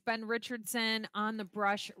freeze. Ben Richardson on the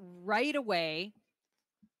brush right away.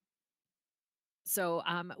 So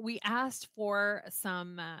we asked for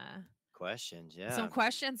some Questions, yeah. some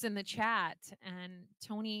questions in the chat, and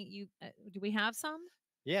Tony, you do we have some?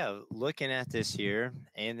 Yeah, looking at this here,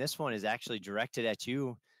 and this one is actually directed at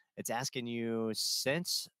you. It's asking you,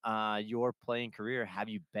 since your playing career, have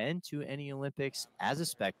you been to any Olympics as a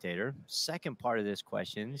spectator? Second part of this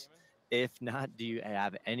questions, if not, do you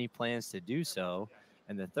have any plans to do so?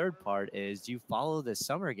 And the third part is, do you follow the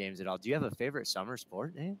summer games at all? Do you have a favorite summer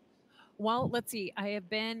sport, Dan? Well, let's see. I have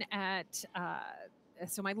been at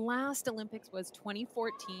so my last Olympics was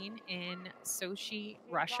 2014 in Sochi,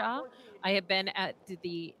 Russia. I have been at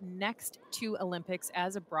the next two Olympics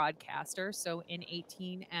as a broadcaster, so in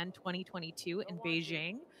 18 and 2022 in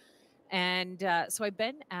Beijing. And so I've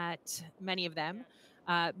been at many of them.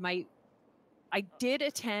 I did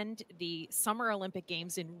attend the Summer Olympic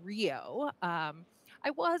Games in Rio. I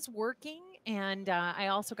was working, and I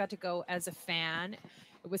also got to go as a fan.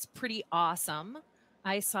 It was pretty awesome.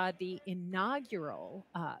 I saw the inaugural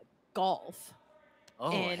golf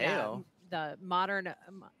in the modern,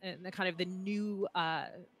 the kind of the new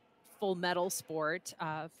full medal sport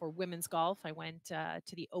for women's golf. I went to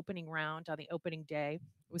the opening round on the opening day.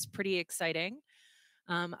 It was pretty exciting.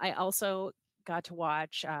 I also got to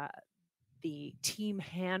watch the team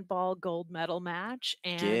handball gold medal match,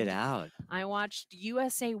 and Get out. I watched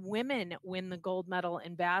USA women win the gold medal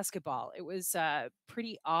in basketball. It was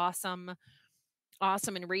pretty awesome.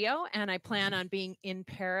 awesome in Rio, and I plan on being in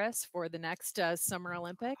Paris for the next Summer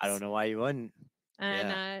Olympics. I don't know why you wouldn't.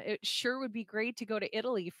 And it sure would be great to go to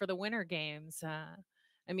Italy for the Winter Games.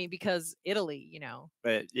 I mean, because Italy, you know.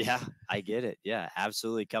 But yeah, I get it. Yeah,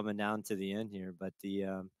 absolutely coming down to the end here. But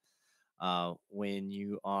the when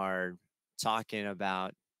you are talking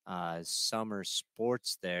about summer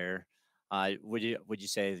sports there, would you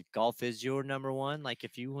say golf is your number one? Like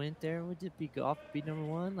if you went there, would it be golf be number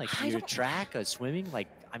one? Like I you don't- track swimming? Like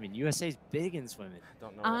I mean, USA's big in swimming.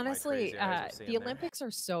 Don't know what my Honestly, crazy eyes are seeing the there. Olympics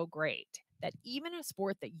are so great that even a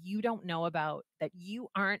sport that you don't know about, that you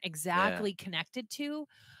aren't exactly connected to,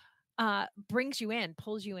 brings you in,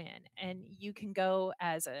 pulls you in, and you can go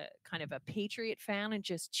as a kind of a patriot fan and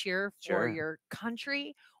just cheer for Sure. your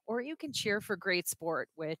country, or you can cheer for great sport,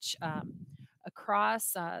 which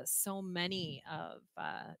across so many of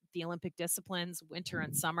the Olympic disciplines, winter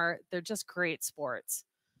and summer, they're just great sports.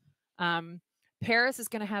 Paris is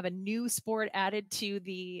going to have a new sport added to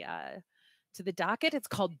the docket. It's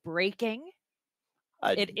called breaking.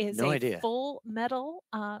 It is no a idea. full medal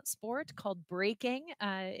sport called breaking.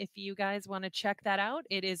 If you guys want to check that out,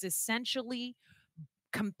 it is essentially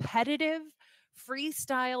competitive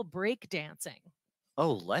freestyle break dancing.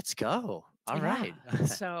 Oh, let's go. All right.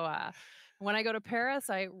 So when I go to Paris,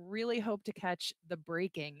 I really hope to catch the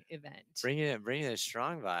breaking event. Bringing a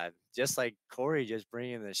strong vibe, just like Corey, just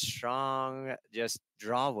bringing the strong, just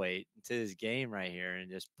draw weight to his game right here, and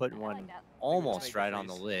just putting I like one that. almost Make right a on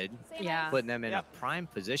the face. lid, Same Yeah. as- putting them in Yep. a prime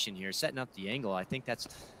position here, setting up the angle. I think that's,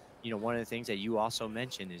 one of the things that you also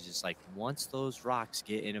mentioned is just like once those rocks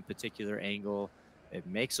get in a particular angle, it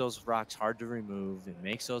makes those rocks hard to remove. It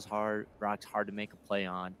makes those rocks hard to make a play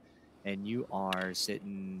on. And you are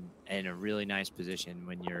sitting in a really nice position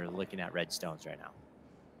when you're looking at red stones right now.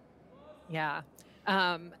 Yeah.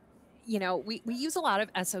 We use a lot of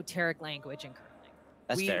esoteric language in curling.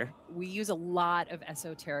 That's fair. We use a lot of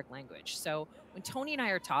esoteric language. So when Tony and I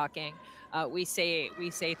are talking, we say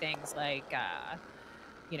things like,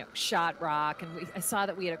 shot rock. And I saw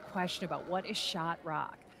that we had a question about what is shot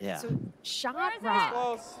rock. Yeah. So shot Where is it? rock.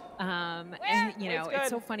 Close. And It's it's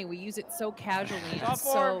so good. funny. We use it so casually, and Top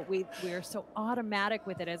so four. we're so automatic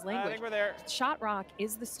with it as I language. think we're there. Shot rock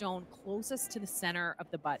is the stone closest to the center of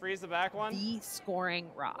the button, Freeze the back one. the scoring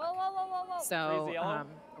rock. Whoa, whoa, whoa, whoa, whoa. So the yellow.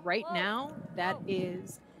 right Whoa. now, that Whoa.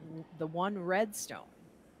 is the one red stone.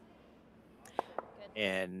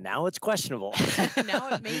 And now it's questionable. Now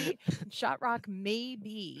it may shot rock may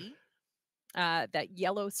be that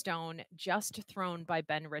yellow stone just thrown by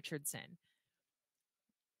Ben Richardson.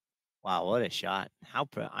 Wow, what a shot.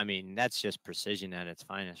 That's just precision at its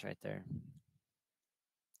finest right there.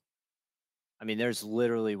 I mean, there's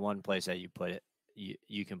literally one place that you put it.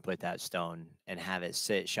 You can put that stone and have it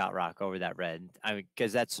sit shot rock over that red. I mean,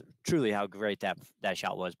 because that's truly how great that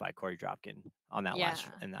shot was by Cory Dropkin on that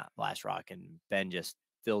last rock, and Ben just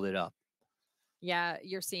filled it up. Yeah,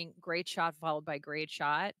 you're seeing great shot followed by great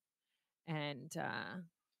shot. And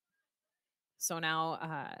so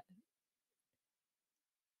now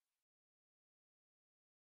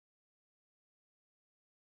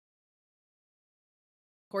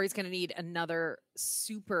Corey's going to need another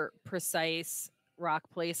super precise rock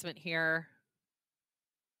placement here.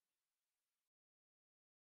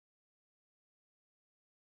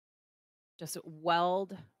 Just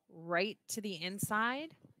weld right to the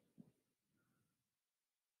inside.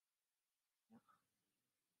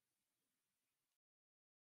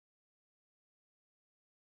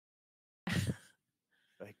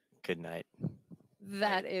 Good night.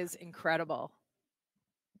 That is incredible.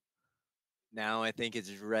 Now I think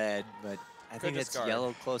it's red, but I think it's discard.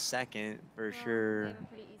 yellow close second for Well, sure. We have a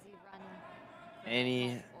pretty easy run. for the Any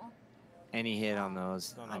high school. any hit on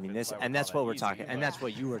those. Don't know I if mean, it's this, why and we're that's called what we're that talking, easy, and but- that's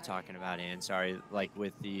what you were talking about, Ian. Sorry, like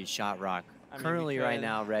with the shot rock. I mean, Currently, right could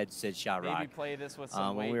now, red said shot maybe rock. play this with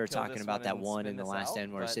some When weight, we were kill talking this about that and one spin in the this last out,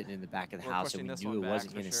 end, where we're but sitting in the back of the we're house, and pushing we this knew one it back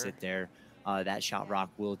wasn't for going to sure. sit there. That shot rock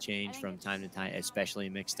will change from time to time, especially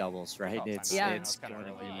in mixed doubles, right? Oh, It's Yeah. it's Kinda going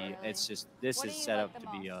to early. be. It's just this What is do you set like up the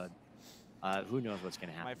to be most? who knows what's going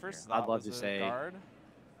to happen. My first here. I'd thought love was to a say, guard.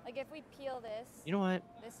 Like if we peel this, you know what?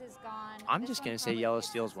 this is gone. I'm this just one gonna say probably yellow hits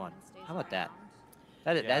steals this one. and stays How about that? around.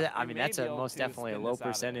 That I we mean, may that's be a able most to definitely a spin low this out of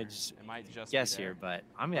there. percentage It might just guess be here, there. but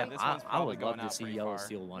I mean, This one's I probably would going love to out see pretty yellow far.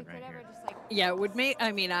 steal We one could right ever here. just, like, Yeah, it would make.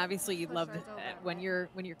 I mean, obviously, you'd push love ours it, over and when let- you're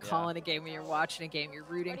Yeah. calling a game, when you're watching a game, you're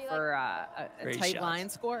rooting do you for a Great tight shots. line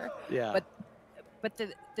score. Yeah. But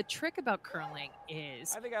the trick about curling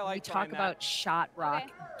is I think I when we like talk trying that. about shot rock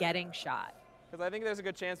Okay. getting shot. Because I think there's a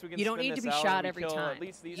good chance we can. You don't spin need to this be out shot and we every kill time. At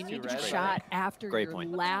least these You two need to be reds. shot after Great your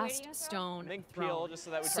point. last Waiting stone I think thrown. peel just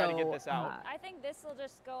so that we try to get this out. I think this will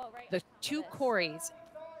just go right. The on top of two this. Coreys,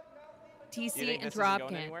 You Thiesse think and this isn't going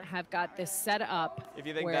Dropkin, anywhere? have got this set up If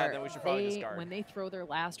you think where that, then we should probably just they, guard. when they throw their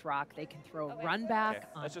last rock, they can throw Okay. run back Okay,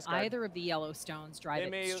 on let's just guard. either of the yellow stones, drive They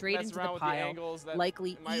it may straight mess into around the with the pile, angles that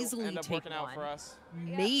likely might easily end up take working out one. for us.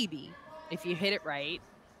 Maybe, if you hit it right,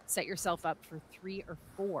 set yourself up for 3 or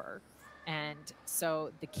 4. And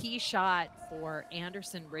so the key shot for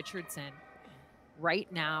Anderson Richardson right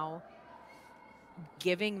now,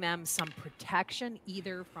 giving them some protection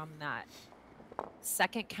either from that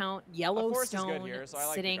second count yellow force is good stone here, so I like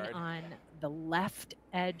the sitting guard. on the left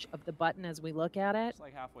edge of the button as we look at it. It's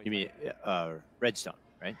like halfway. You mean redstone,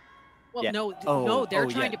 right? Well, Yeah. no, Oh, no, they're oh,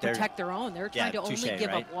 yeah, trying to they're- protect their own. They're trying to only touche, give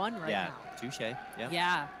right? up one right yeah, now. touche. Yeah.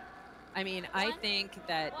 Yeah. I mean, I One, think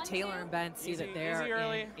that one, Taylor two. and Ben see Easy- that they're easy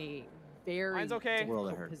early. in a very Line's okay. World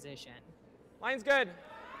of difficult hurt. position. Line's good.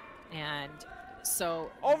 And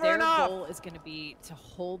so Over their and off. goal is going to be to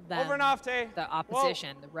hold them, Over and off, Tay. the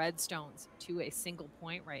opposition, the red stones, to a single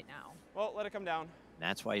point right now. Well, let it come down.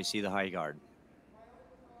 That's why you see the high guard.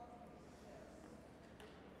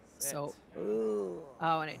 So,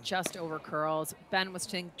 oh, and it just over curls. Ben was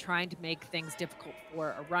trying to make things difficult for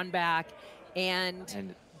a run back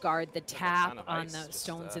and guard the tap ton of on ice, the just,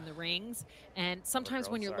 stones in the rings. And sometimes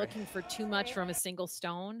when you're sorry. looking for too much from a single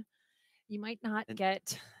stone, you might not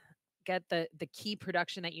get the key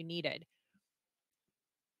production that you needed.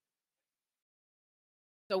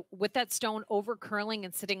 So with that stone over curling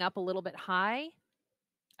and sitting up a little bit high,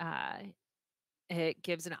 it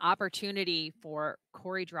gives an opportunity for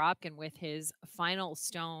Cory Dropkin with his final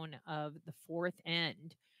stone of the 4th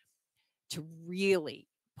end to really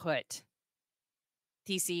put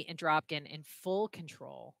Thiesse and Dropkin in full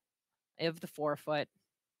control of the 4-foot.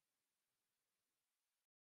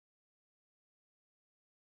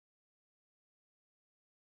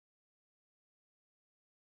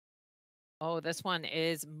 Oh, this one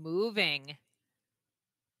is moving.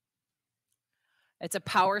 It's a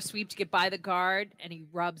power sweep to get by the guard, and he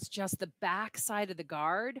rubs just the back side of the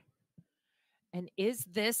guard. And is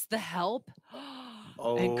this the help?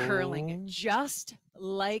 And curling just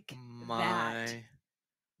like that.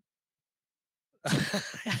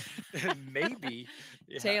 Maybe.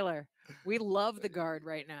 Yeah. Taylor, we love the guard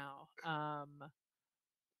right now.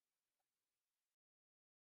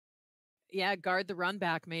 Yeah, guard the run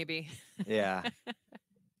back maybe. Yeah.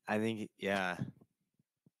 I think, yeah.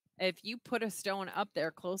 If you put a stone up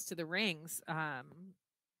there close to the rings,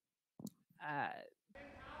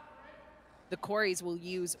 the Coreys will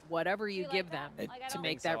use whatever you give them to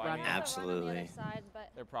make that run. Absolutely.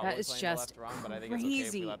 They're probably That is playing just the left run, but I think it's okay if we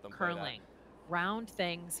crazy let them play that. curling. Round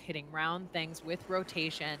things, hitting round things with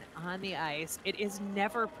rotation on the ice. It is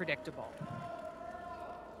never predictable.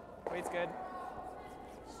 Weight's good.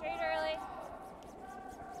 Straight early.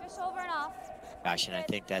 Just over and off. Gosh, and I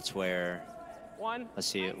think that's where, One. let's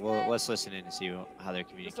see it. Well, let's listen in and see how their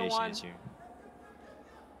communication one. is here.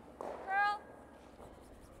 Curl.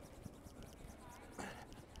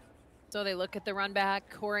 So they look at the run back.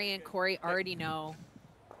 Cory and Korey already know.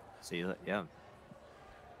 See, yeah.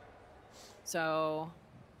 So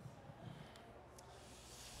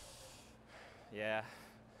Yeah.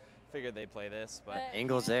 Figured they'd play this, but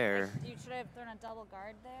Angle's there. You should have thrown a double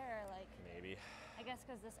guard there, or like. maybe. I guess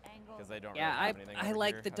because this angle. Because they don't yeah, really have anything I over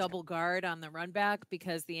like here. the double guard on the run back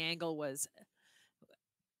because the angle was,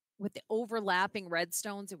 with the overlapping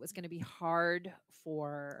redstones, it was going to be hard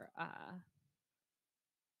for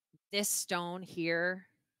this stone here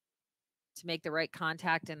to make the right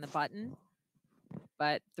contact in the button.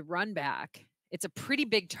 But the run back, it's a pretty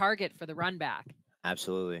big target for the run back.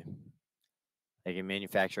 Absolutely. They can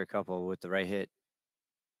manufacture a couple with the right hit.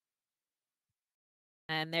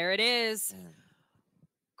 And there it is.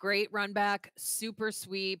 Great run back, super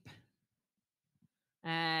sweep.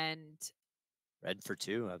 And Red for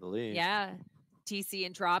 2, I believe. yeah, Thiesse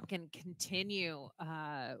and Dropkin continue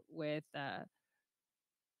with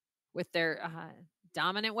their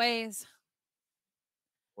dominant ways.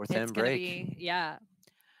 4th It's end going to break. be, yeah,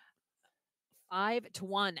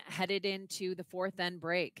 5-1 headed into the 4th end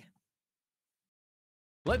break.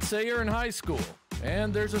 Let's say you're in high school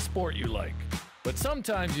and there's a sport you like, but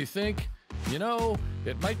sometimes you think, you know,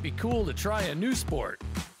 it might be cool to try a new sport.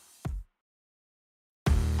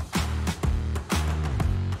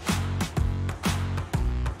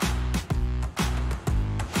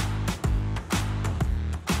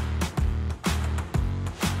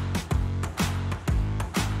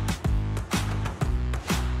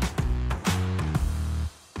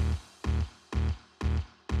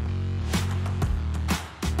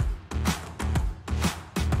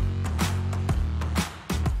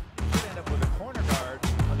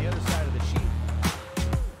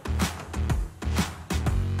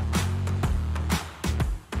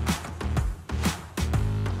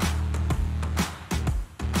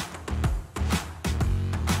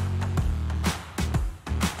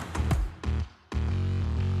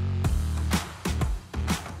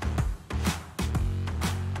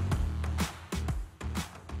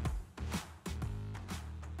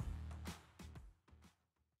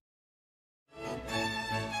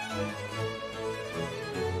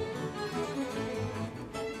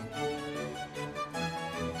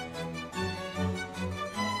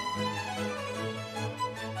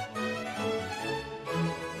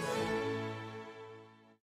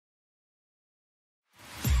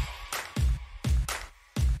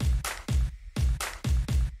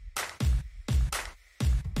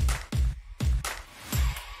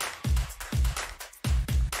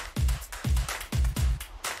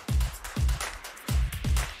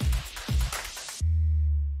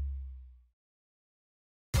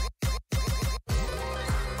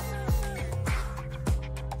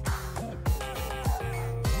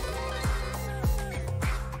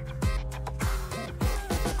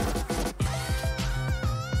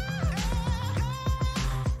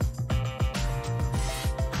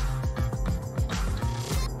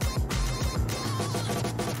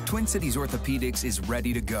 Twin Cities Orthopedics is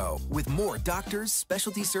ready to go with more doctors,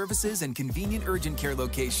 specialty services, and convenient urgent care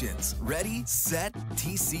locations. Ready, set,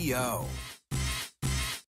 TCO.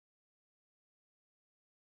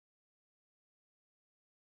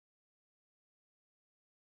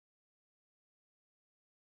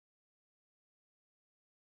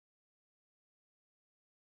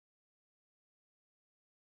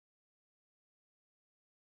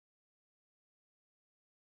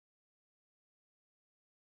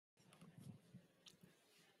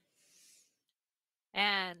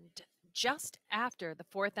 And just after the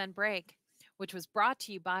fourth end break, which was brought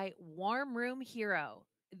to you by Warm Room Hero,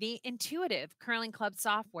 the intuitive curling club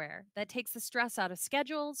software that takes the stress out of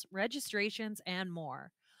schedules, registrations, and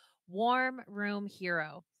more. Warm Room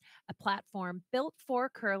Hero, a platform built for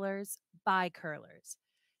curlers by curlers.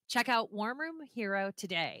 Check out Warm Room Hero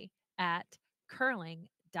today at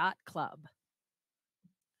curling.club.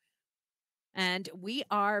 And we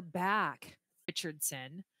are back,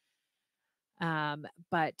 Richardson.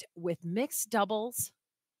 But with mixed doubles,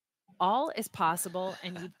 all is possible,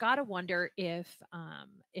 and you've got to wonder if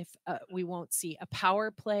we won't see a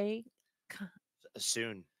power play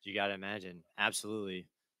soon. You got to imagine. Absolutely.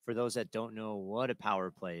 For those that don't know what a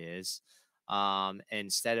power play is,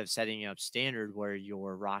 instead of setting up standard where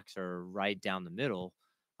your rocks are right down the middle,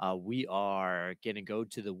 we are going to go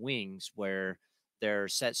to the wings where their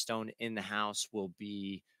set stone in the house will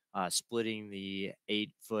be splitting the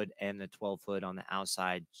 8-foot and the 12-foot on the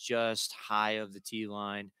outside, just high of the tee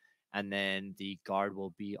line. And then the guard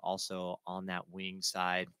will be also on that wing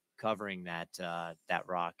side, covering that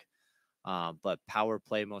rock. But power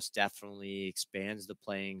play most definitely expands the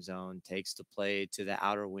playing zone, takes the play to the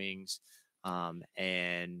outer wings,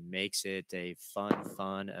 and makes it a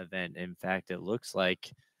fun event. In fact, it looks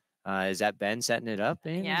like, is that Ben setting it up,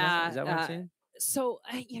 Ben? Yeah. Is that what I'm saying? So,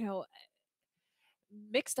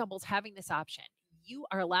 mixed doubles having this option, you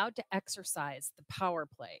are allowed to exercise the power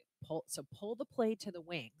play. Pull the play to the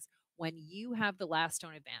wings when you have the last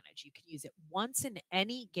stone advantage. You can use it once in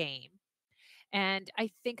any game. And I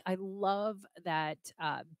think I love that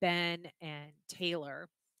Ben and Taylor,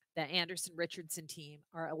 the Anderson Richardson team,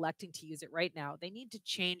 are electing to use it right now. They need to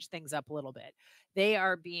change things up a little bit. They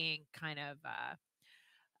are being kind of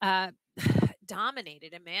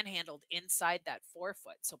dominated and manhandled inside that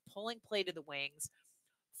 4-foot. So pulling play to the wings,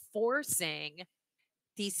 forcing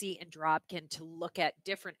Thiesse and Dropkin to look at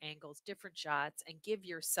different angles, different shots, and give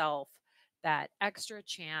yourself that extra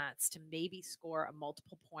chance to maybe score a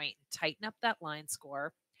multiple point and tighten up that line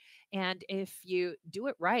score. And if you do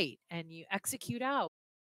it right and you execute out.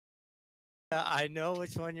 I know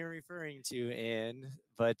which one you're referring to, Ann,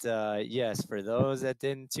 but yes, for those that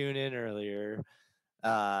didn't tune in earlier,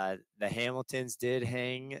 the Hamiltons did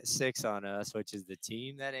hang 6 on us, which is the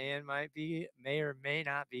team that Ann may or may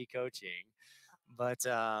not be coaching. But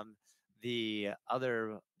the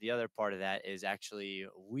other part of that is actually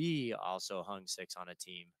we also hung 6 on a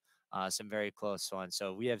team, some very close ones.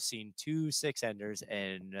 So we have seen 2 6-enders,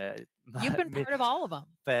 and you've been part of all of them.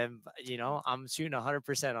 But I'm shooting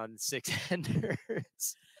 100% on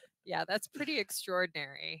 6-enders. Yeah, that's pretty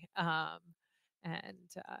extraordinary.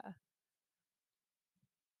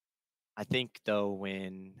 I think, though,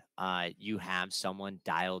 when you have someone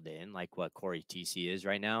dialed in like what Cory Thiesse is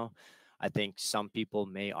right now, I think some people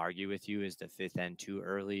may argue with you, is the 5th end too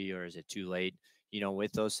early or is it too late,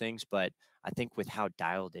 with those things. But I think with how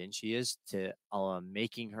dialed in she is to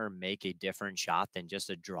making her make a different shot than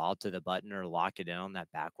just a draw to the button or lock it in on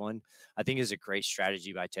that back one, I think is a great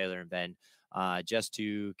strategy by Taylor and Ben, just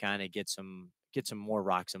to kind of get some more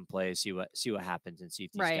rocks in play, see what happens, and see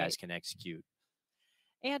if these guys can execute.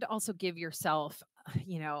 And also give yourself,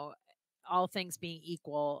 all things being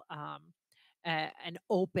equal, an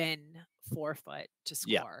open 4-foot to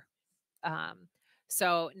score. Yeah.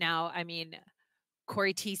 So now,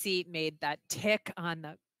 Cory Thiesse made that tick on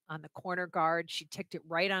the corner guard. She ticked it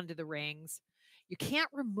right onto the rings. You can't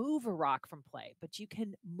remove a rock from play, but you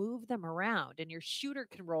can move them around, and your shooter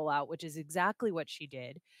can roll out, which is exactly what she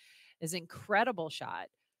did. Is incredible shot.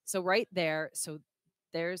 So right there,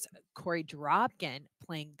 there's Cory Dropkin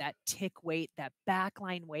playing that tick weight, that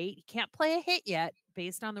backline weight. He can't play a hit yet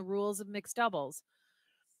based on the rules of mixed doubles.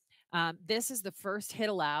 This is the first hit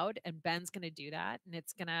allowed, and Ben's going to do that. And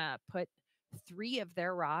it's going to put 3 of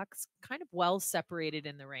their rocks kind of well separated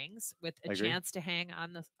in the rings with a chance to hang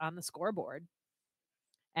on the scoreboard.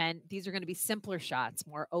 And these are going to be simpler shots,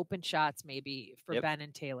 more open shots maybe for Ben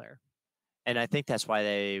and Taylor. And I think that's why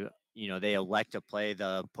they elect to play,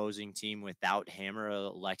 the opposing team without hammer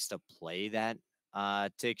elects to play that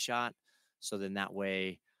tick shot. So then that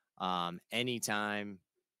way, anytime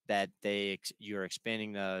that you're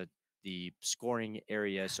expanding the scoring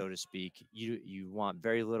area, so to speak. You want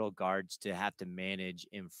very little guards to have to manage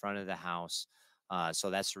in front of the house. So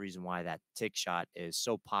that's the reason why that tick shot is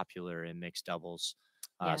so popular in mixed doubles.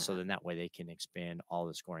 So then that way they can expand all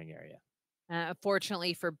the scoring area.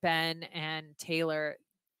 Fortunately for Ben and Taylor,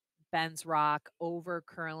 Ben's rock over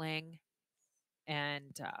curling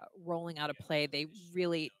and rolling out of play. They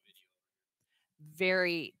really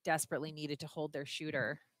very desperately needed to hold their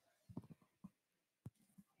shooter.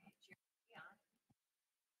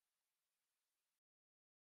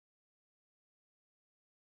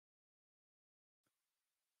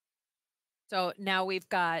 So now we've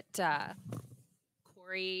got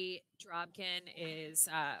Cory Dropkin is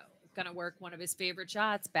going to work one of his favorite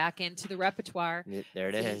shots back into the repertoire. There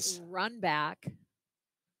it is. Run back. It's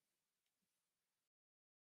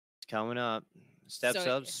coming up. Steps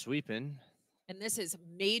up, sweeping. And this is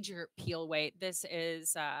major peel weight. This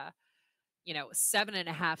is,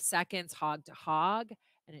 7.5 seconds hog to hog,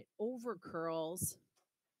 and it over curls.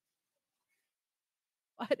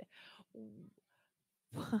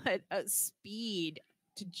 What a speed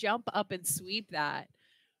to jump up and sweep that.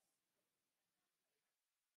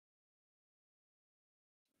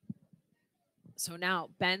 So now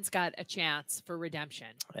Ben's got a chance for redemption,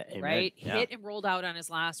 right? Yeah. Hit and rolled out on his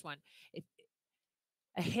last one.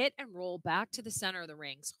 A hit and roll back to the center of the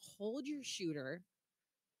rings. Hold your shooter.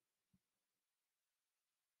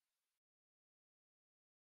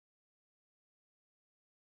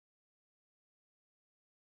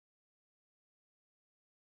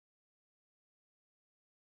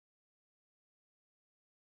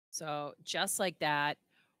 So just like that,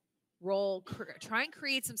 roll, try and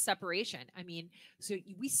create some separation. I mean, so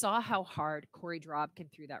we saw how hard Cory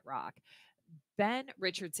Dropkin threw that rock. Ben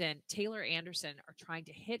Richardson, Taylor Anderson are trying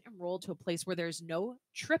to hit and roll to a place where there's no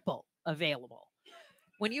triple available.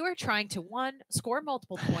 When you are trying to, 1, score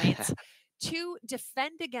multiple points, 2,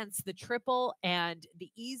 defend against the triple and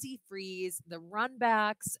the easy freeze, the run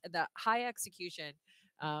backs, the high execution,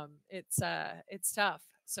 it's tough.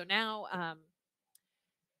 So now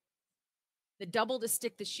the double to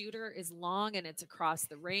stick the shooter is long and it's across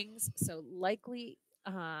the rings. So likely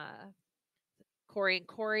Cory and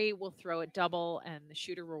Korey will throw a double and the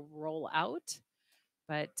shooter will roll out.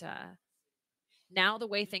 But now the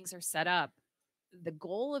way things are set up, the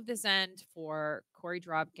goal of this end for Cory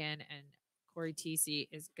Dropkin and Cory Thiesse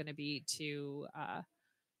is going to be to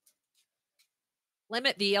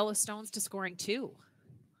limit the Yellowstones to scoring 2.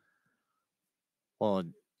 Well,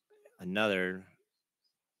 another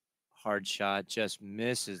hard shot just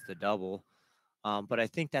misses the double. But I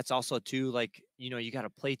think that's also too, like, you got to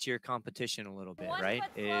play to your competition a little bit, right?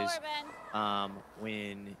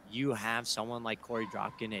 When you have someone like Cory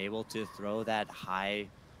Dropkin able to throw that high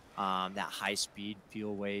speed,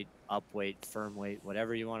 feel weight, up weight, firm weight,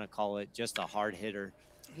 whatever you want to call it, just a hard hitter.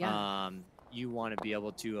 Yeah. You want to be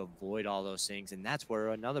able to avoid all those things. And that's where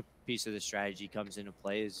another piece of the strategy comes into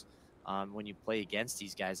play is when you play against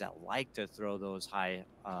these guys that like to throw those high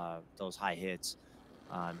hits.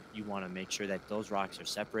 You want to make sure that those rocks are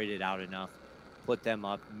separated out enough, put them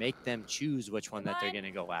up, make them choose which one that they're going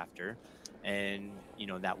to go after. And,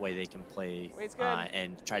 that way they can play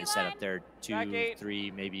and try to set up their 2,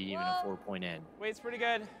 3, maybe even a 4-point end. Weight's pretty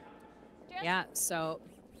good. Yeah, so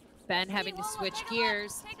Ben having to switch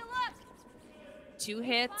gears. Take a look. 2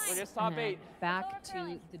 hits. We're just top 8. Back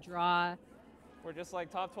to the draw. We're just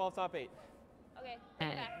like top 12, top 8. Okay,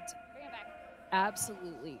 bring it And back. Bring it back.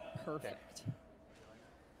 absolutely perfect.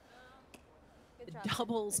 Good The job.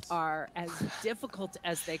 doubles are as difficult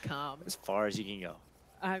as they come. As far as you can go.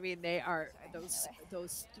 I mean, they are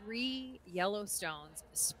those 3 Yellowstones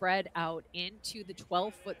spread out into the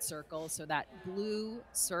 12-foot circle. So that blue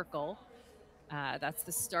circle, that's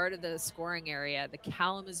the start of the scoring area. The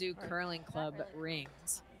Kalamazoo Curling Club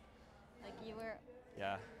rings. Like you were.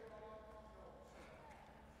 Yeah.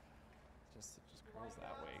 It just curls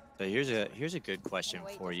that way. So here's a good question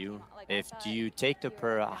for you. Do you take the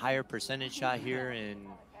higher percentage shot here and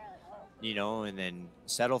and then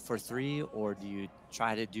settle for 3, or do you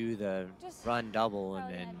try to do the run double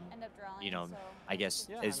and then I guess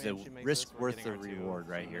is the risk worth the reward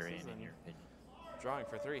right here in your opinion? Drawing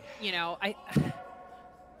for 3. You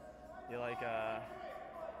like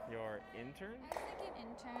your intern? I was thinking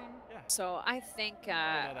intern. Yeah. So I think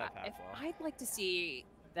that path if well. I'd like to see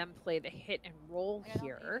them play the hit and roll I don't-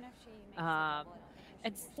 here. even if she makes the double, I don't think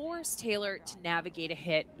And she's force Taylor to navigate a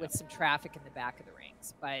hit with some traffic in the back of the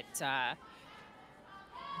rings. But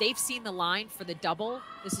they've seen the line for the double.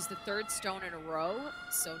 This is the 3rd stone in a row.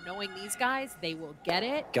 So knowing these guys, they will get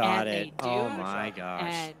it. Got and it. They do. Oh my gosh.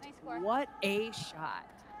 And Nice score. what a shot.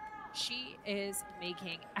 She is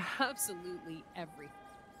making absolutely everything.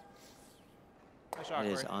 Nice shot,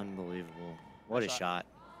 It is Korey. unbelievable. What Nice a shot.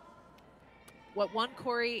 What one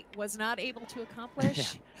Korey was not able to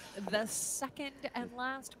accomplish, the second and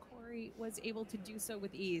last Korey was able to do so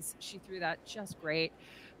with ease. She threw that just great.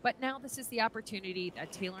 But now this is the opportunity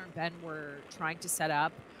that Taylor and Ben were trying to set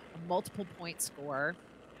up, a multiple point score.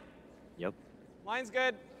 Yep. Line's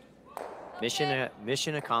good.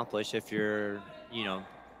 Mission accomplished if you're, you know,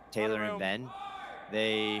 Taylor and Ben.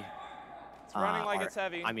 They It's running like it's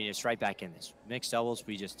heavy. I mean, it's right back in this. Mixed doubles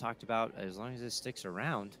we just talked about, as long as it sticks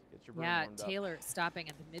around. Get your broom Yeah, warmed up. Taylor stopping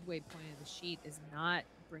at the midway point of the sheet is not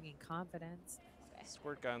bringing confidence.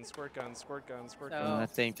 Squirt gun, squirt gun, squirt gun, squirt So- gun. I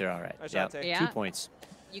think they're all right. Nice Yeah, shot, Tay. Yeah. 2 points.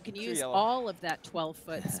 You can Two use yellow. all of that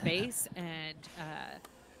 12-foot space, and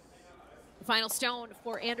the final stone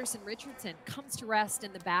for Anderson Richardson comes to rest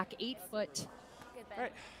in the back 8-foot, Good Ben.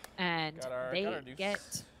 Right. and Got our they deuce.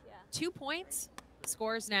 get Yeah. 2 points. The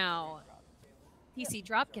scores now Thiesse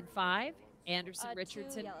Dropkin 5, Anderson 2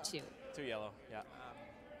 Richardson yellow. 2. 2 yellow, yeah.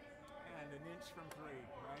 And an inch from 3,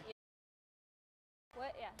 right?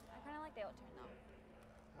 What? Yeah. I kind of like the out turn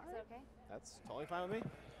though. Is that okay? That's totally fine with me.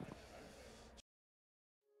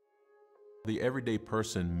 The everyday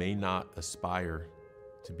person may not aspire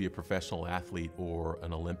to be a professional athlete or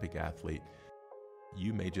an Olympic athlete.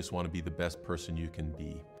 You may just want to be the best person you can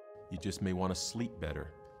be. You just may want to sleep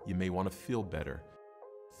better. You may want to feel better.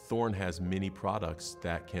 Thorne has many products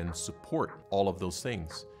that can support all of those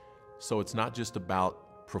things. So it's not just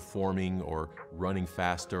about performing or running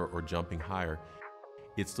faster or jumping higher.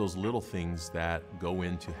 It's those little things that go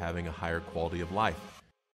into having a higher quality of life.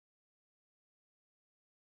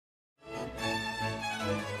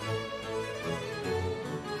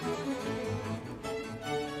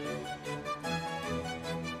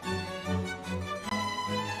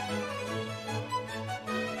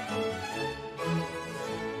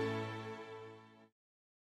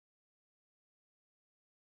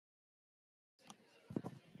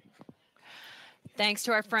 Thanks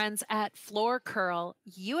to our friends at Floor Curl,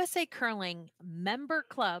 USA Curling member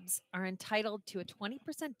clubs are entitled to a 20%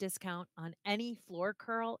 discount on any Floor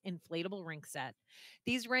Curl inflatable rink set.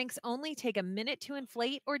 These rinks only take a minute to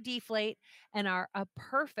inflate or deflate and are a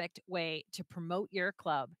perfect way to promote your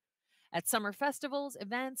club. At summer festivals,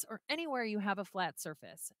 events, or anywhere you have a flat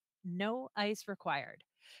surface, no ice required.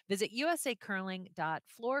 Visit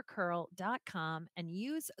usacurling.floorcurl.com and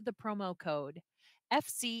use the promo code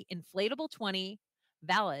FC Inflatable 20,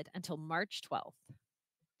 valid until March 12th.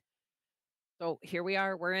 So here we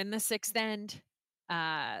are. We're in the sixth end.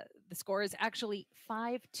 The score is actually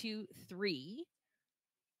 5-3.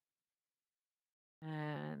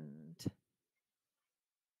 And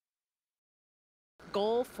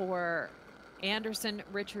goal for Anderson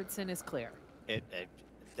Richardson is clear. They're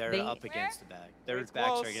They- up against the back. Their It's backs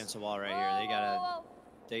close. are against the wall right Whoa, here. whoa, whoa.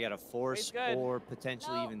 They gotta force good. or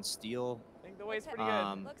potentially No. even steal. I think the weight's Looks pretty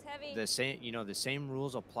heavy. good. Looks heavy. The same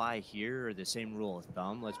rules apply here, or the same rule of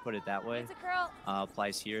thumb. Let's put it that way. It's a curl.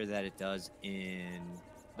 Applies here that it does in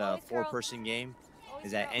the Always curl. four-person game. Always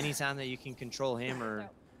Is that curl. anytime that you can control hammer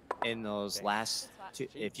in those Okay. last Spot. two,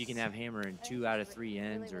 if you can have hammer in 2 out of 3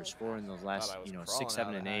 ends, or score in those last, Thought I was 6, crawling 7,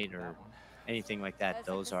 out of and the hack 8, with or that one. anything like that,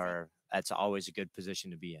 That's that's always a good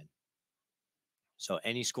position to be in. So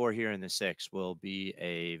any score here in the 6 will be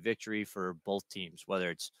a victory for both teams,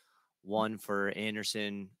 whether it's one for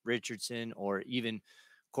Anderson, Richardson, or even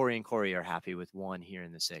Cory and Korey are happy with one here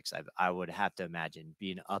in the 6. I would have to imagine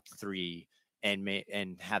being up 3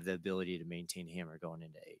 and have the ability to maintain hammer going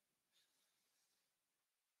into 8.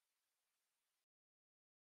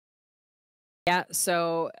 Yeah,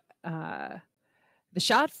 so the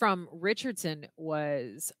shot from Richardson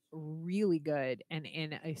was really good and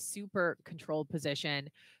in a super controlled position.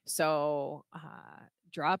 So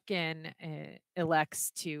Dropkin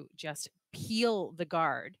elects to just peel the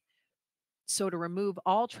guard, so to remove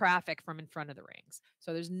all traffic from in front of the rings.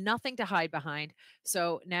 So there's nothing to hide behind.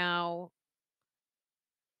 So now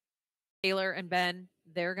Taylor and Ben,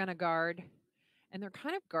 they're going to guard, and they're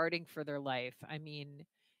kind of guarding for their life. I mean,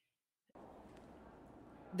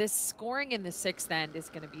 this scoring in the 6th end is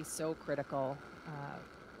going to be so critical.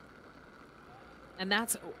 And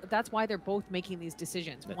that's why they're both making these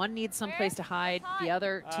decisions. One needs someplace to hide. The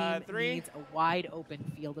other team 3. needs a wide open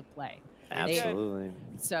field of play. Absolutely.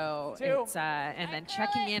 So 2. it's and then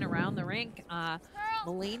checking in around the rink,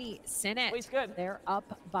 Mulaney Sinnott, Weight's good. they're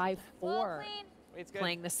up by 4, Clean. Weight's good.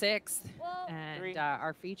 playing the 6th. Whoa. And 3.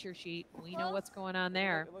 our feature sheet, we know what's going on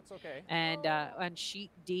there. It looks okay. And on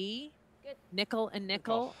sheet D, Nickel and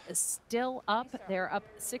Nickel is still up. They're up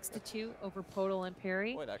 6-2 over Podol and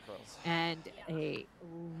Perry. Boy, that curls. And a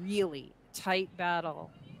really tight battle.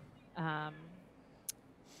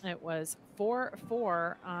 It was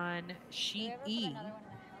 4-4 on sheet E.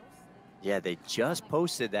 Yeah, they just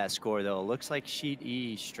posted that score, though. It looks like sheet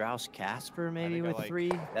E, Strauss Casper maybe with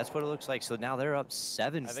 3. That's what it looks like. So now they're up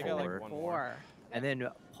 7-4. I think I like 1 more. And then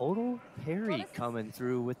Podol Perry coming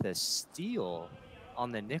through with a steal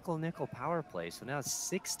on the nickel power play. So now it's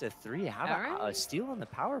 6-3. How about a steal on the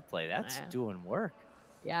power play? That's doing work.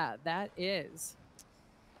 Yeah, that is.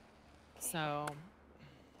 So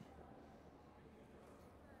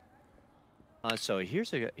so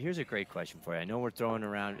here's a great question for you. I know we're throwing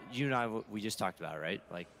around, you and I, we just talked about it, right?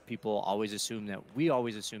 Like we always assume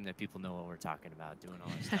that people know what we're talking about, doing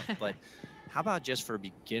all this stuff. But how about just for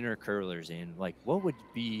beginner curlers, and like, what would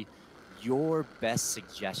be your best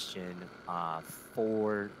suggestion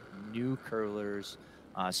for new curlers,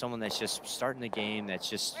 someone that's just starting the game, that's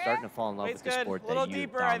just starting to fall in love with the sport that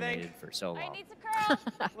you've dominated for so long? I need to curl.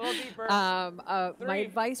 A little deeper. My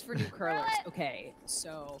advice for new curlers. Okay,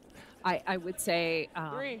 so I would say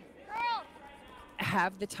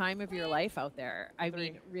have the time of your life out there. I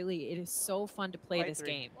mean, really, it is so fun to play this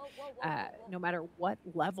game. No matter what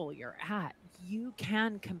level you're at, you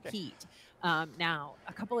can compete. Now,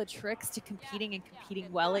 a couple of tricks to competing and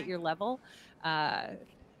competing well at your level.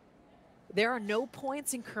 There are no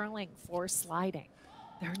points in curling for sliding.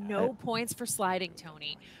 There are no points for sliding,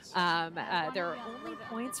 Tony. There are only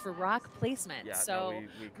points for rock placement. Yeah, so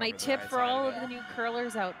we my covered the tip right for side all of of the new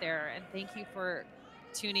curlers out there, and thank you for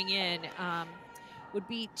tuning in, would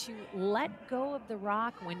be to let go of the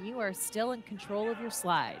rock when you are still in control of your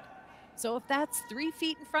slide. So if that's 3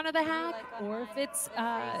 feet in front of the hack, or if it's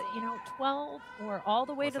 12 or all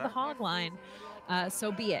the way to the hog line,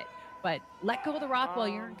 so be it. But let go of the rock while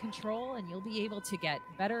you're in control, and you'll be able to get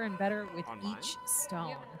better and better with each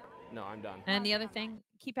stone. No, I'm done. And the other thing,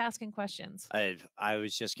 keep asking questions. I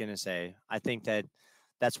was just gonna say, I think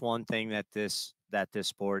that's one thing that this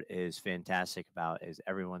sport is fantastic about, is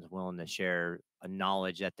everyone's willing to share a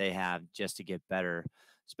knowledge that they have just to get better.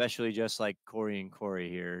 Especially just like Cory and Korey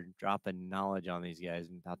here, dropping knowledge on these guys.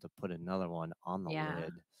 I'm about to put another one on the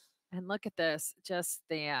lid. And look at this, just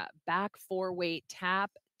the back 4-weight tap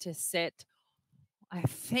to sit, I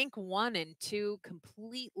think 1 and 2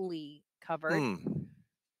 completely covered.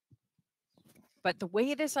 But the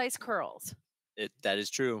way this ice curls. That is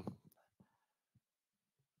true.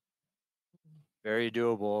 Very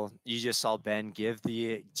doable. You just saw Ben give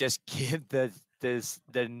the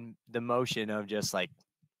motion of just like,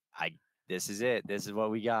 this is it. This is what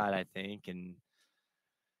we got, I think. And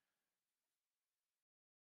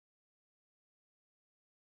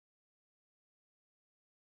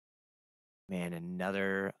man,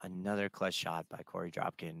 another clutch shot by Cory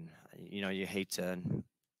Dropkin. You know, you hate to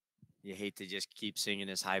just keep singing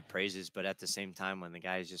his high praises, but at the same time, when the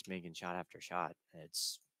guy is just making shot after shot,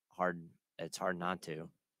 it's hard not to.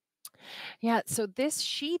 Yeah, so this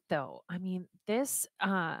sheet though, I mean, this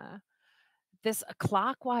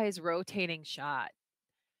clockwise rotating shot,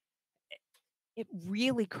 it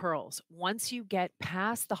really curls once you get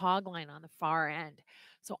past the hog line on the far end.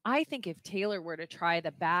 So I think if Taylor were to try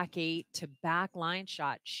the back 8 to back line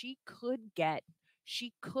shot, she could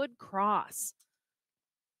cross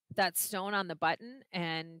that stone on the button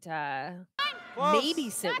and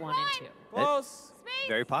maybe sit 1 and 2. Close.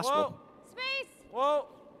 Very possible. Whoa. Space. Whoa.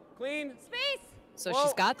 Clean. Space. So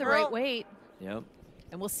she's got the right weight. Yep.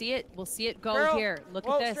 And we'll see it go here. Look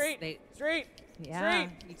at this. Straight. Yeah,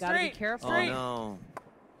 you got to be careful. Oh, no.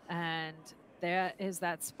 And there is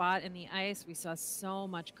that spot in the ice. We saw so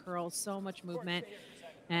much curl, so much movement,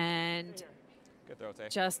 and good throw, Tay.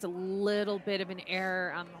 Just a little bit of an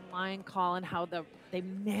error on the line call and how they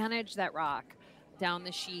managed that rock down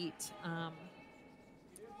the sheet.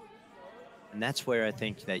 And that's where I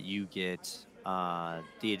think that you get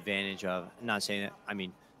the advantage of, I'm not saying that, I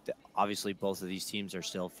mean, obviously both of these teams are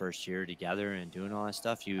still first year together and doing all that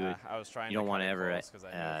stuff. You don't want to ever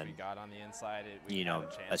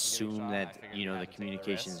assume that the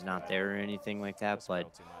communication is not there or anything like that.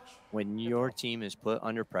 But when your team is put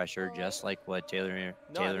under pressure, just like what Taylor and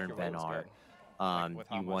Ben are,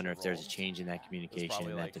 you wonder if there's a change in that communication,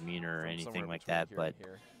 in that demeanor, or anything like that. But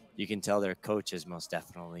you can tell their coach is most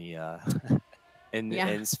definitely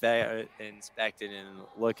inspecting and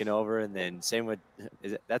looking over. And then same with,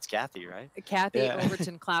 that's Kathy, right? Kathy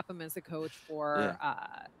Overton Clapham is the coach for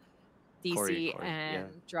Thiesse and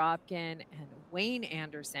Dropkin, and Wayne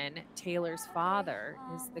Anderson, Taylor's father,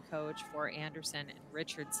 is the coach for Anderson and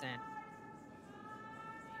Richardson.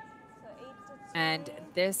 And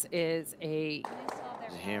this is a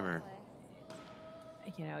hammer.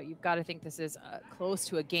 You know, you've got to think this is close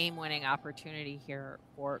to a game-winning opportunity here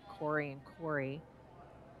for Cory and Korey.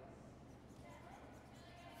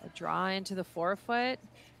 A draw into the forefoot.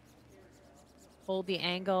 Hold the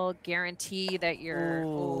angle, guarantee that you're.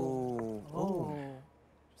 Oh.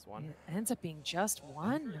 Just one. It ends up being just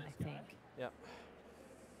one, I think. Yep.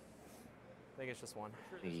 I think it's just one.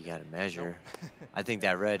 I think you got to measure. I think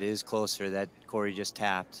that red is closer that Korey just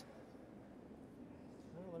tapped.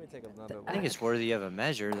 Well, let me take another look. I think it's worthy of a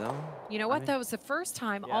measure, though. You know what? That was the first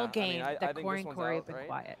time all game I that think Cory this and one's Korey out, have been right?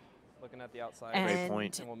 quiet. Looking at the outside. And Great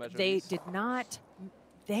point. And we'll measure they these. did not.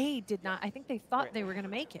 They did not. I think they thought they were going to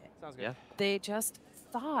make it. Sounds good. Yeah. They just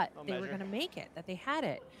thought I'll they were measure. going to make it, that they had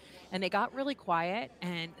it. And they got really quiet.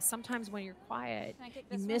 And sometimes when you're quiet,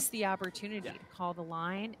 you miss the opportunity to call the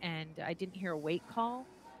line. And I didn't hear a wait call.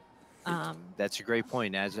 That's a great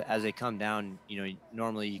point. As they come down, you know,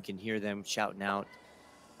 normally you can hear them shouting out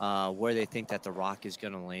where they think that the rock is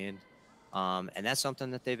going to land. And that's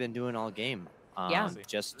something that they've been doing all game. Yeah.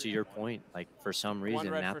 Just to your point, like for some reason, One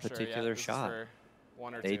red that for sure, particular yeah. This is shot, for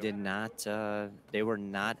one or they two. did not, they were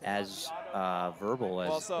not as verbal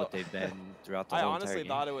as so what they've been throughout the I whole entire honestly game.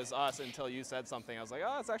 thought it was us until you said something. I was like,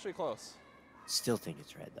 oh, it's actually close. Still think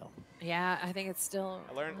it's red, though. Yeah, I think it's still.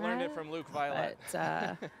 I learned it from Luke Violet.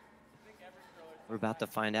 But, We're about to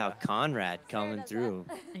find out. Conrad coming through.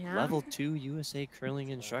 yeah. Level 2 USA curling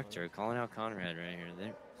instructor. Calling out Conrad right here. I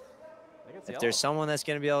think it's If yellow. there's someone that's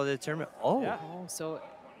going to be able to determine. Oh, Yeah. Oh, so.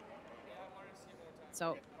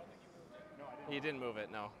 He didn't move it,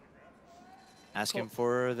 no. asking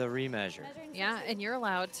for the remeasure. Yeah, and you're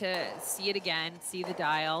allowed to see it again, see the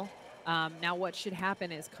dial. Now what should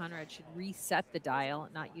happen is Conrad should reset the dial,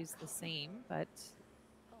 not use the same, but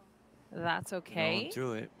that's okay. Going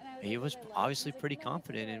through it. He was obviously pretty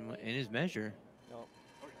confident in his measure. Nope.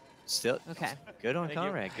 Still, Okay. good on Thank you.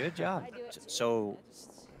 Conrad. Good job. So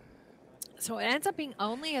So it ends up being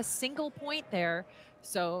only a single point there.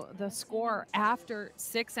 So the score after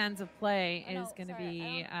 6 ends of play is going to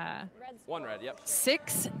be One red, yep.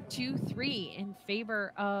 6-3 in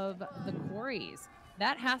favor of the Coreys.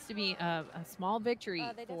 That has to be a small victory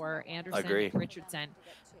for Anderson Agree. and Richardson.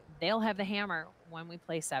 They'll have the hammer when we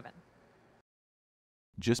play 7.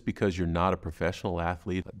 Just because you're not a professional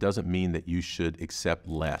athlete doesn't mean that you should accept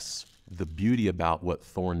less. The beauty about what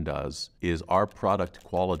Thorn does is our product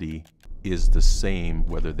quality is the same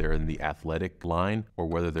whether they're in the athletic line or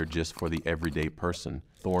whether they're just for the everyday person.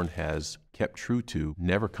 Thorn has kept true to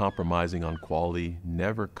never compromising on quality,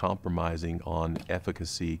 never compromising on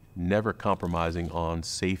efficacy, never compromising on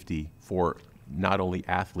safety for not only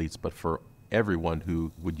athletes but for everyone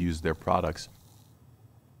who would use their products.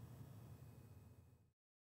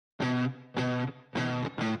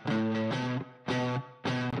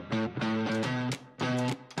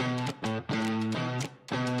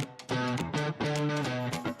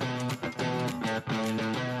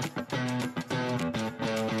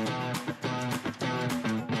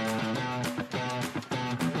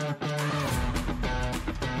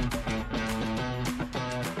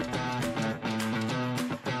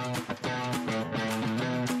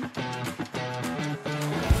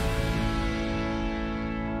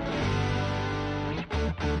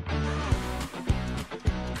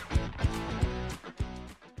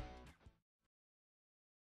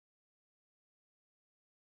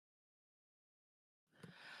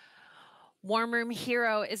 Warm Room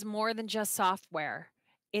Hero is more than just software.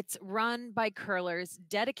 It's run by curlers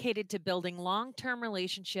dedicated to building long-term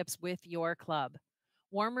relationships with your club.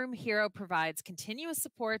 Warm Room Hero provides continuous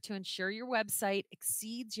support to ensure your website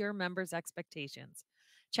exceeds your members' expectations.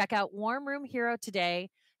 Check out Warm Room Hero today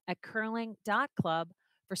at curling.club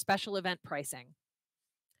for special event pricing.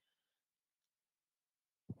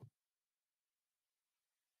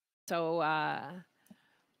 So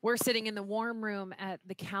we're sitting in the warm room at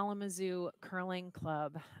the Kalamazoo Curling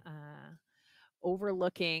Club,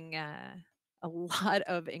 overlooking a lot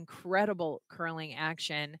of incredible curling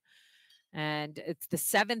action. And it's the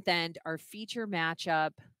 7th end, our feature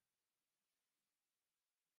matchup.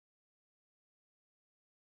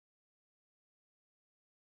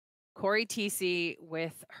 Cory Thiesse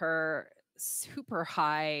with her super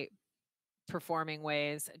high performing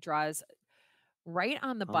ways draws right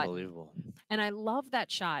on the button. unbelievable. And I love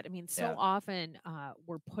that shot. I mean, so Yeah. often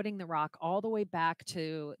we're putting the rock all the way back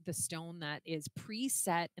to the stone that is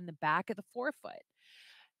preset in the back of the forefoot.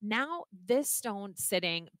 Now, this stone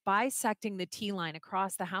sitting, bisecting the tee line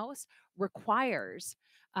across the house requires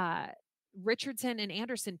Richardson and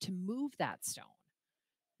Anderson to move that stone.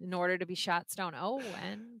 in order to be shot stone. Oh,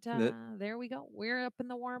 and there we go. We're up in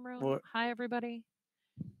the warm room. Hi, everybody.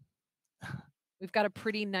 We've got a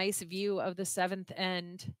pretty nice view of the 7th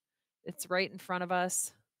end. It's right in front of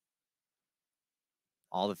us.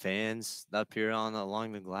 All the fans up here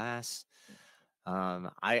along the glass.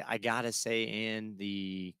 I gotta say, and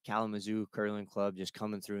the Kalamazoo Curling Club just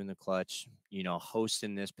coming through in the clutch, you know,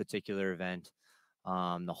 hosting this particular event.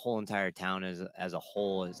 The whole entire town as a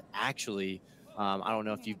whole is actually, I don't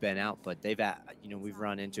know if you've been out, but we've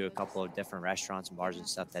run into a couple of different restaurants and bars and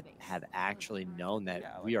stuff that have actually known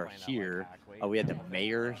that we are here. We had the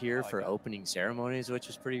mayor here for opening ceremonies, which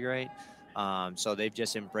was pretty great. So they've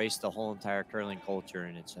just embraced the whole entire curling culture,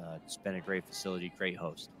 and it's been a great facility, great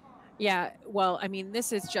host. Yeah, well, I mean,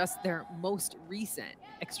 this is just their most recent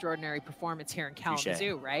extraordinary performance here in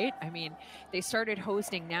Kalamazoo, right? I mean, they started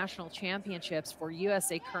hosting national championships for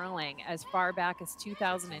USA Curling as far back as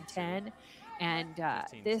 2010. And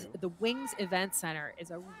the Wings Event Center is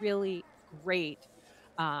a really great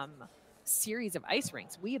series of ice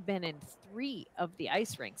rinks. We have been in 3 of the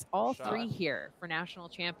ice rinks, all 3 here for national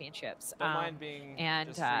championships. Don't mind being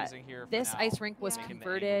here this ice rink was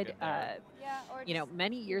converted,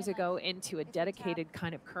 many years ago into a dedicated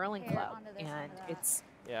kind of curling club, and it's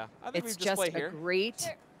just a great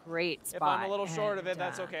spot. If I'm a little short of it,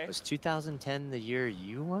 that's okay. Was 2010 the year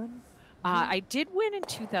you won? I did win in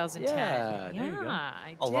 2010. Yeah, I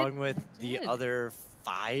did. Along with the other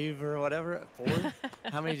 5 or whatever, 4.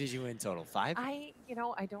 How many did you win total? 5? I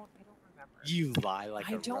don't remember. You lie like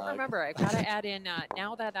a I don't rug. remember. I gotta add in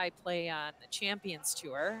now that I play on the Champions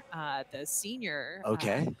Tour, the senior.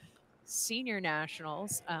 Senior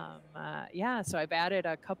nationals. So I've added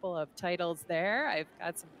a couple of titles there. I've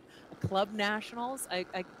got some club nationals. I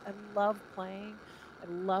love playing. I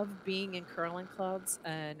love being in curling clubs,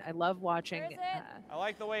 and I love watching. I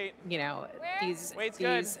like the weight. These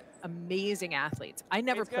good. amazing athletes. I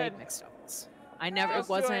never played mixed doubles. I never. It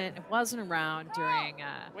wasn't around during.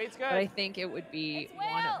 But I think it would be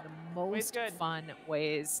one of the most fun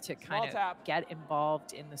ways to kind of get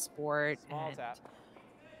involved in the sport. Small tap.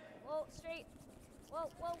 Whoa, straight. Whoa,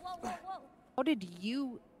 whoa, whoa, whoa, whoa. How did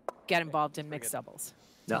you get involved in mixed doubles?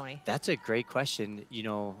 No, that's a great question.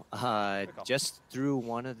 Just through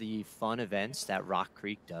one of the fun events that Rock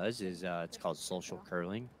Creek does is it's called Social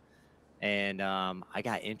Curling. And I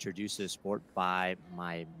got introduced to the sport by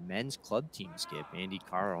my men's club team skip, Andy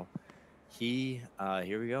Carl. He,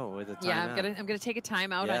 here we go with a timeout. Yeah, I'm gonna take a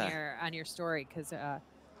timeout on your story because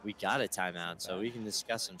we got a timeout, so we can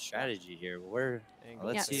discuss some strategy here.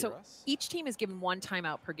 Let's see. So each team is given 1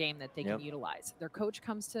 timeout per game that they can utilize. Their coach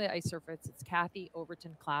comes to the ice surface. It's Kathy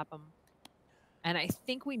Overton Clapham, and I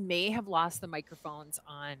think we may have lost the microphones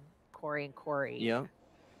on Cory and Korey. Yeah.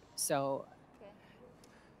 So.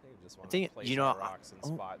 I think rocks in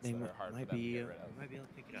spots that are hard might for them be to get rid of. might be able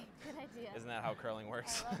to pick it up. Good idea. Isn't that how curling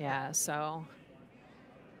works? Yeah. So.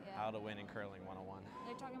 How to win in curling 101.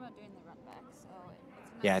 They're talking about doing the run back, so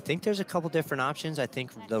it's Yeah, I think there's a couple different options. I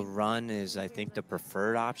think the run is, the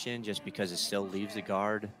preferred option just because it still leaves the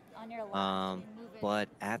guard. But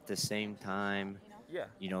at the same time,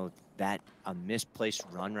 that a misplaced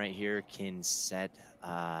run right here can set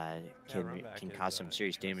can cause some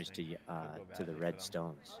serious damage to the red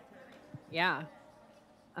stones. Yeah.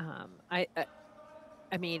 I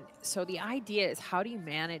mean, so the idea is, how do you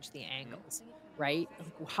manage the angles, right?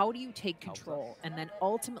 Like, how do you take control and then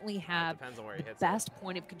ultimately have the best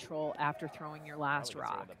point of control after throwing your last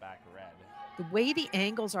rock? The way the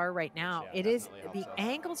angles are right now, the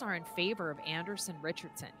angles are in favor of Anderson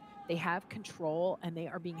Richardson. They have control, and they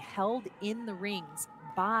are being held in the rings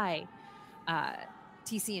by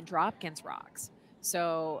Thiesse and Dropkin's rocks.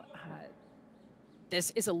 So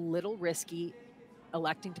this is a little risky,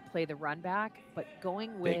 electing to play the run back, but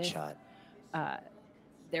going with big shot.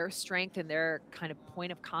 Their strength and their kind of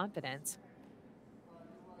point of confidence.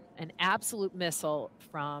 An absolute missile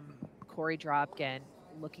from Cory Dropkin,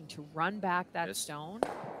 looking to run back that stone.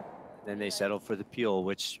 Then they settle for the peel,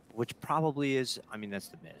 which probably is, that's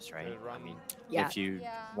the miss, right? If you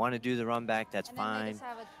want to do the run back, that's fine.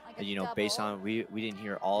 Based on, we didn't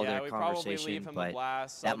hear all their conversation, but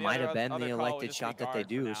that might have been the elected shot that they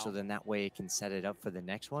do. So then that way it can set it up for the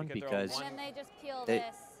next one, because and then they just peel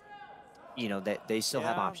this. they still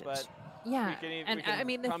have options. Yeah,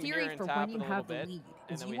 the theory for when you have the lead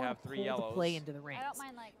is you want to pull the play into the rings.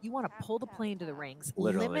 You want to pull the play into the rings.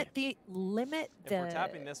 Literally. Limit the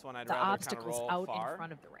obstacles out in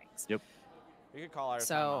front of the rings. Yep. We could call our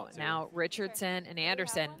So timeout, too. now Richardson and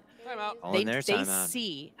Anderson, Timeout. Calling their they timeout.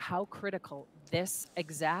 see how critical this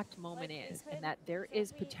exact moment is, and that there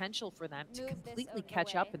is potential for them to completely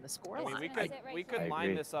catch up in the I scoreline. mean, we I could line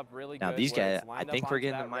agree. this up really Now good. these where guys, it's I lined up think we're onto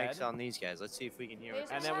getting the that mics red, on these guys. Let's see if we can hear it.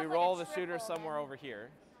 and then we roll the shooter somewhere over here.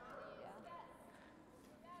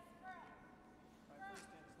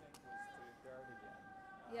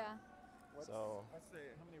 Yeah. So How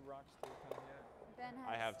many rocks do you come yet? Ben has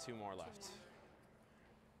I have 2 more left. 2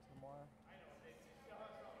 more?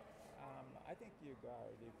 I think you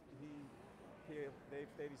guard. If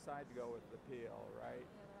they decide to go with the peel, right?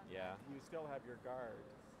 Yeah. You still have your guard,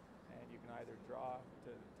 and you can either draw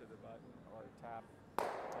to the button or tap.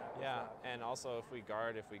 Yeah, and also if we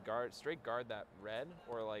straight guard that red,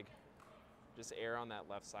 or like just err on that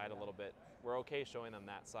left side a little bit, we're okay showing them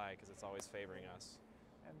that side because it's always favoring us.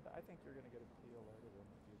 And I think you're going to get a peel out of them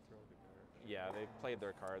if you throw the guard. Yeah, they played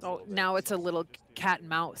their cards a Oh, little bit. now it's a little cat and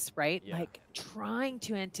mouse, right? Yeah. Like trying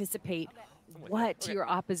to anticipate I'm with you. what Okay. your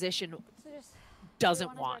opposition So just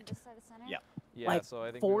doesn't we wanna guard want, this side of center? Yeah. Yeah, like so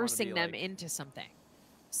I think we wanna forcing be, them like, into something.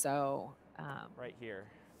 So, right here.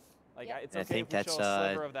 Like Yep. it's I okay think if we that's show a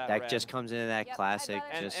sliver of that red. just comes into that Yep, I'd classic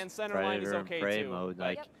rather- just And center line is predator and okay prey too, mode. but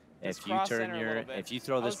Like Yep. just if you cross turn center a your little bit. if you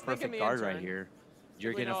throw I was this thinking perfect the guard right in-turn. here,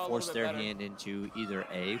 you're we know a gonna little force bit their better. hand into either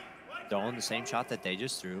A, throwing the same shot that they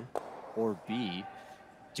just threw, or B,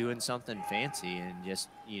 doing something fancy and just,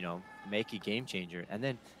 you know, make a game changer.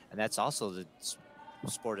 And that's also the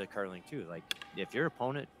sport of curling too. Like if your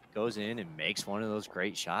opponent goes in and makes one of those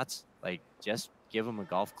great shots, like just give them a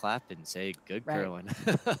golf clap and say good Right. curling.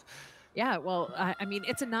 yeah, well, I mean,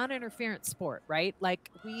 it's a non-interference sport, right? Like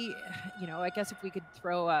we, you know, I guess if we could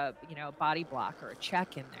throw a, you know, body block or a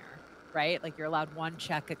check in there, right? Like you're allowed 1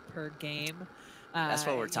 check per game. That's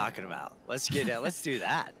what we're you know. talking about. Let's get it. Let's do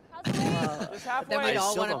that. Well, Just then halfway. we'd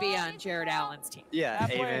all still want to don't- be on Jared Allen's team. Yeah,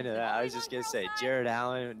 Halfway. amen to that. I was Always just on gonna girl say, side. Jared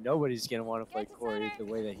Allen, nobody's gonna want to play Get to Corey center.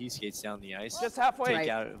 the way that he skates down the ice. Just halfway. Take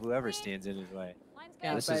out whoever stands in his way. Line's Yeah,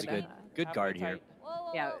 good. This is a but, good Halfway guard here. tight. Whoa,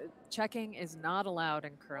 whoa, Yeah, whoa. checking is not allowed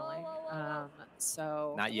in curling. Whoa, whoa, whoa, whoa.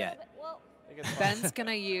 So Not yet. Whoa. I think it's fine. Ben's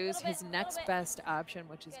gonna use Little bit, his little next bit. best option,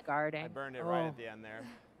 which is Good. guarding. I burned it right Oh. at the end there.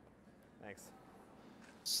 Thanks.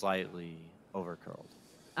 Slightly over curled.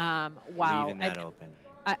 Wow. Leaving that open.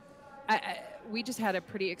 We just had a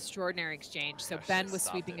pretty extraordinary exchange. So Gosh, Ben it was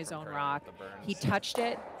stopped sweeping it his from own curling rock. with the burns. He touched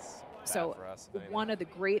it. It's bad So for us, if anything. one of the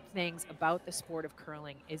great things about the sport of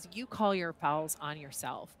curling is you call your fouls on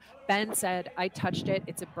yourself. Ben said, I touched it.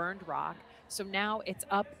 It's a burned rock. So now it's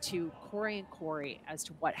up to Cory and Korey as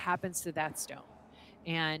to what happens to that stone.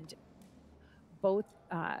 And both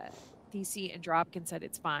Thiesse and Dropkin said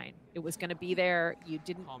it's fine. It was going to be there. You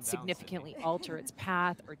didn't Calm down, significantly alter its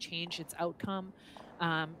path or change its outcome.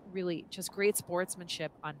 Really just great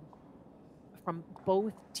sportsmanship from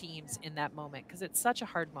both teams in that moment, because it's such a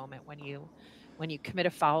hard moment when you commit a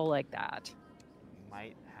foul like that.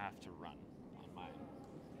 Might have to run on mine.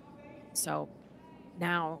 So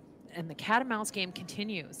now, and the cat and mouse game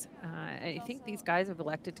continues. I think these guys have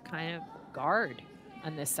elected to kind of guard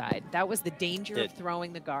on this side. That was the danger of Did.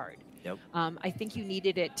 throwing the guard. Yep. I think you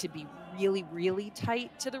needed it to be really, really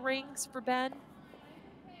tight to the rings for Ben.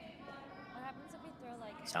 What happens if we throw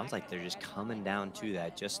like? Sounds like they're just coming down to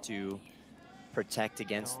that just to protect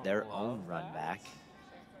against Don't their love own run that. back.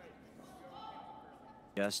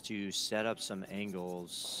 Just to set up some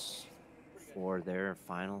angles for their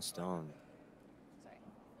final stone. Sorry.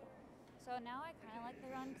 So now I kind of like the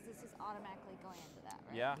run because this is automatically going into that,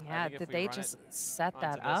 right? Yeah. I Yeah, think if did we they run just it set onto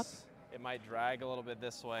that up? this, it might drag a little bit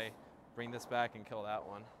this way, bring this back and kill that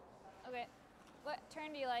one. Okay. What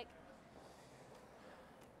turn do you like?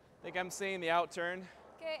 I think I'm seeing the out turn.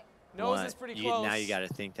 Okay. Nose Well, is pretty close. Now you got to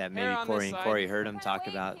think that Hair maybe on Corey this and side. Corey heard him talk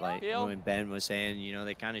Wait, about, peel. like, Peel. when Ben was saying, you know,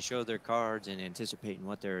 they kind of showed their cards and anticipating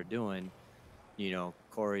what they were doing. You know,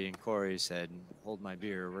 Corey and Corey said, hold my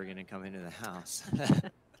beer, we're going to come into the house.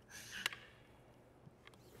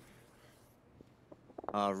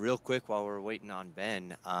 Real quick, while we're waiting on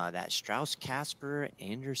Ben, that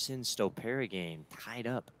Strauss-Casper-Anderson-Stopera game tied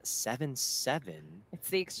up 7-7. It's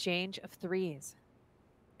the exchange of threes.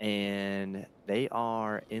 And they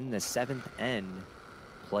are in the 7th end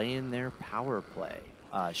playing their power play.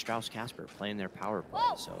 Strauss-Casper playing their power play.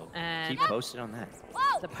 Whoa. So And keep posted on that.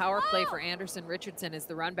 Whoa. the power play whoa. for Anderson Richardson is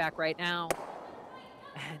the run back right now.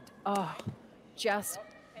 And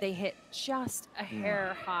they hit just a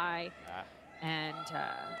hair high Ah, and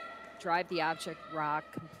drive the object rock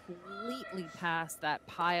completely past that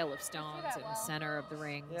pile of stones in the center of the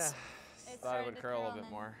rings. yeah. It Thought it started would to curl a curl little bit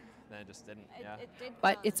and more. Then it just didn't. Yeah. It did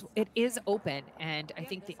But curl and it is open, and I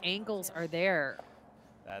think the angles are there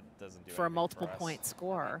That doesn't do for a anything multiple for us. point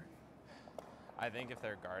score. I think if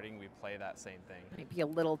they're guarding, we play that same thing. Might be a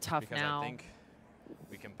little tough because now. I think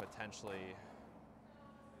we can potentially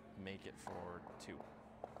make it for 2.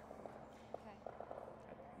 Okay.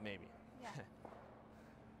 Maybe. Yeah.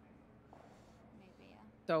 Maybe, yeah.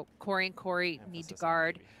 So Cory and Korey need to Emphasis on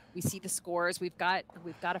guard. maybe. We see the scores. We've got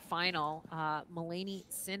a final. Mulaney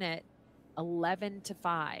Sinnott,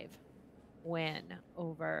 11-5 win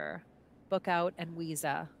over Bookout and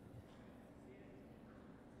Weeza.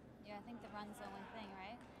 Yeah, I think the run's the only thing,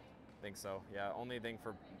 right? I think so. Yeah, only thing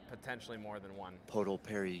for potentially more than 1. Total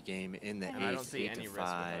Perry game in the And I don't 8th, see 8 any to risk with it.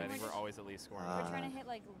 I 5. think we're always at least scoring. We're trying to hit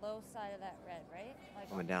like low side of that red, right? Like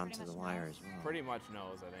Going down pretty to the much wire nose. as well. Pretty much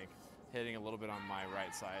nose, I think. Hitting a little bit on my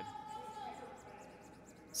right side.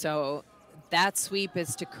 So that sweep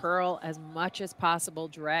is to curl as much as possible,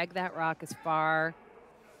 drag that rock as far,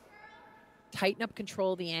 tighten up,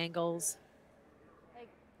 control the angles. I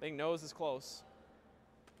think nose is close.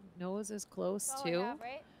 Nose is close That's all we too. have,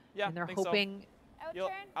 right? Yeah, And they're think so. hoping You'll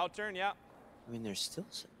Out outturn, turn? yeah. I mean, they're still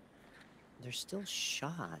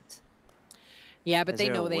shot. Yeah, but Is they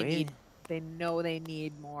there a know they way?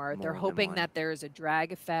 need more. They're More than hoping one. that there's a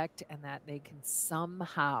drag effect and that they can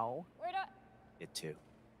somehow Where do I Get 2.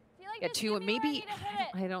 feel like get just two. give me where I Maybe need to hit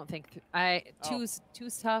it. I don't think Oh. two's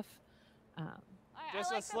tough. I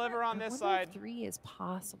Just like a sliver I on this wonder side. if 3 is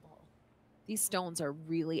possible. These stones are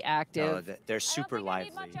really No, active. they're super think I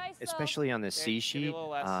need much lively, ice, though. especially on the Okay, C give me a sheet. little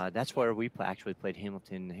less. That's where we actually played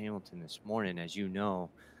Hamilton this morning, as you know.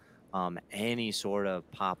 Any sort of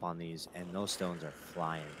pop on these, and those stones are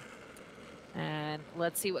flying. And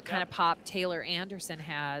let's see what kind of pop Taylor Anderson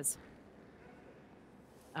has.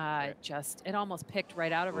 It almost picked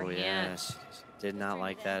right out of her Oh, hand. yes. Did not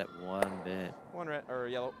like that one bit. 1 red or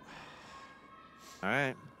yellow. All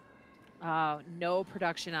right. No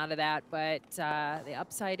production out of that, but the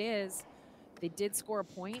upside is they did score a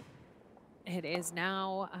point. It is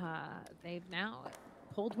now, they've now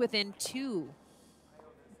pulled within 2.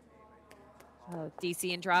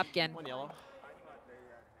 DC and Dropkin. 1 yellow.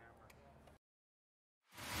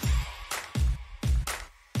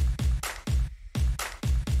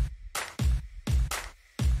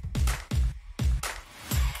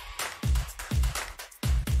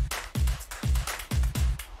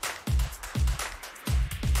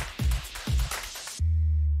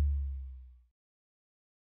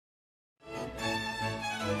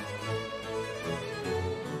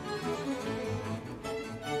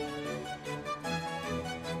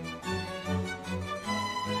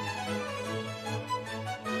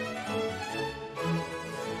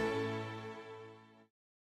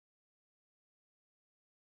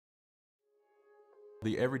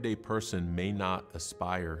 The everyday person may not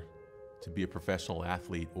aspire to be a professional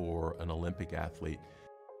athlete or an Olympic athlete.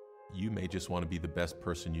 You may just want to be the best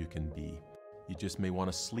person you can be. You just may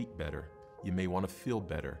want to sleep better. You may want to feel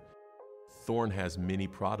better. Thorne has many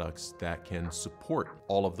products that can support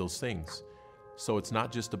all of those things. So it's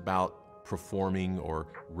not just about performing or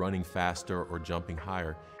running faster or jumping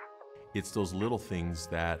higher. It's those little things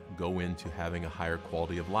that go into having a higher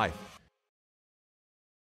quality of life.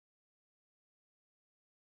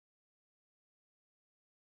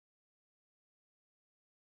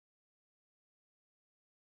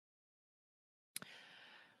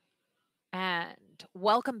 And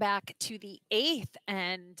welcome back to the 8th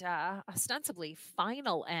and ostensibly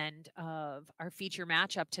final end of our feature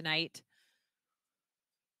matchup tonight.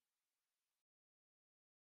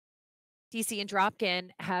 DC and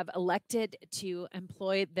Dropkin have elected to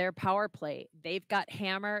employ their power play. They've got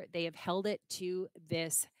hammer. They have held it to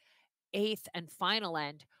this 8th and final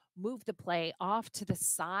end. Move the play off to the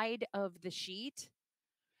side of the sheet.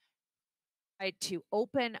 Try to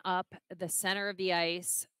open up the center of the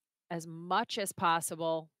ice as much as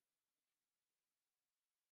possible.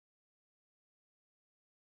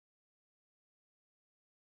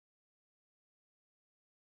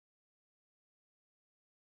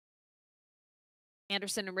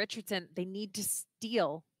 Anderson and Richardson, they need to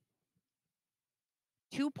steal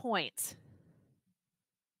 2 points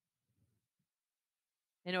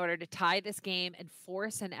in order to tie this game and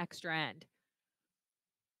force an extra end.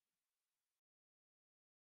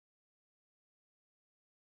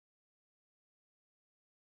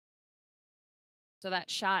 So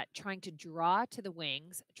that shot, trying to draw to the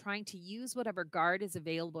wings, trying to use whatever guard is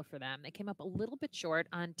available for them. They came up a little bit short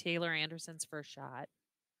on Taylor Anderson's first shot.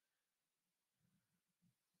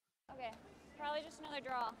 Okay, probably just another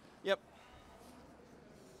draw. Yep.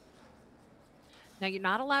 Now you're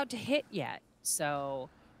not allowed to hit yet. So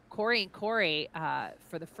Cory and Korey,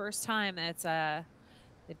 for the first time,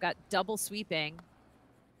 they've got double sweeping.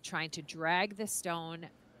 trying to drag the stone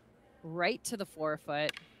right to the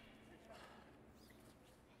forefoot.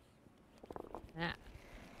 Yeah.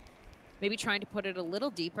 Maybe trying to put it a little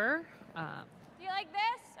deeper. Do you like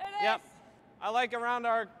this or this? Yep. I like around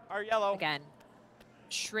our yellow. Again,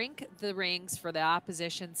 shrink the rings for the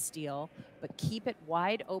opposition steel, but keep it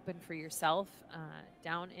wide open for yourself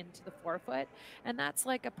down into the forefoot. And that's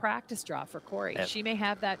like a practice draw for Korey. Yep. She may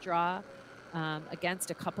have that draw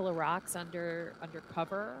against a couple of rocks under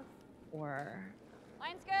cover, or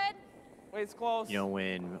Line's good. Weight's close. You know,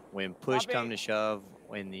 when push come to shove,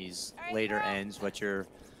 when these later ends, what you're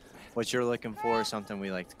looking for is something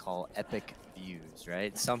we like to call epic views,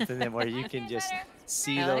 right? Something that where you can just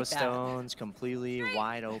see I like those that. stones completely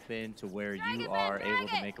wide open to where you are able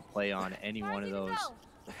to make a play on any one of those,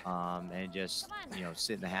 and just, you know,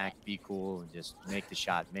 sit in the hack, be cool, and just make the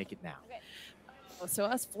shot, make it now. so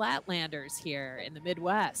us flatlanders here in the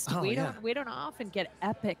Midwest, Oh, we yeah. don't often get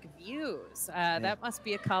epic views. That must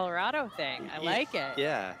be a Colorado thing. I like it.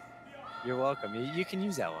 Yeah, you're welcome. You can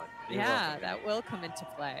use that one. You're Yeah, welcome. that will come into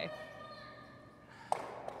play.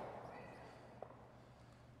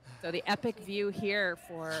 So the epic view here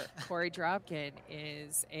for Korey Dropkin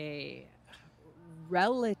is a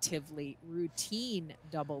relatively routine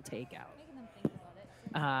double takeout. Making them think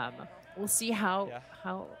about it. We'll see how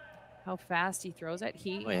fast he throws it.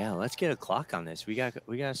 Oh yeah, let's get a clock on this. We got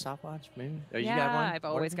a stopwatch, maybe. Or you yeah, got one? I've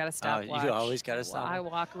always got a stopwatch. You always got a I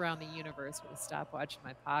stopwatch. walk around the universe with a stopwatch in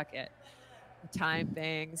my pocket. Time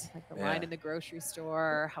things like the line in the grocery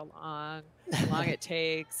store, how long it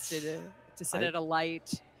takes to sit at a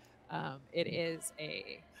light. It is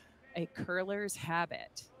a curler's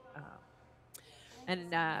habit.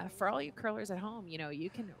 And for all you curlers at home, you know,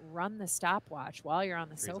 you can run the stopwatch while you're on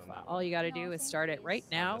the Freeze on sofa. that All you got to do is start it right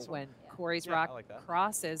now this one? when Korey's Yeah, I rock like that.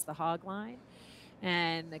 crosses the hog line.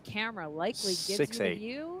 And the camera likely gives you 6-8. the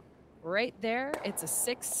view right there. It's a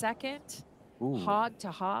 6-second Ooh, hog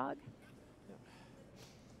to hog.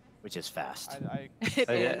 which is fast. It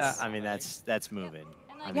is. I mean, that's moving.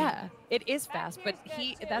 And I like, mean, Yeah, it is Back fast, here but is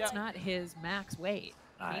good, too. that's not his max weight.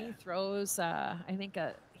 He throws, I think, he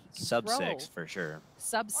can sub throw 6 for sure.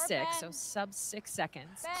 sub Or 6, so bend. sub 6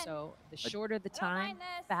 seconds. Bend. So the shorter the I don't mind time,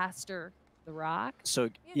 this. faster the rock. So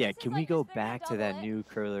Use yeah, this as can like we a go spinner back to that doublet. new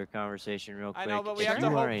curler conversation real quick? I know, but we If have to you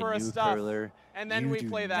hope are a for a new stuff, curler, and then you we do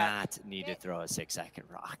play that. not need to throw a 6-second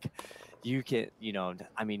rock. You can, you know,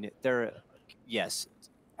 I mean, yes,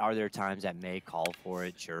 are there times that may call for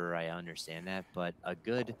it? Sure, I understand that, but a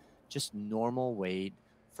good, just normal weight,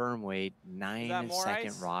 firm weight, 9-second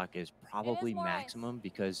ice? rock is probably more ice. maximum,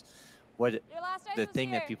 because what Your last ice the was thing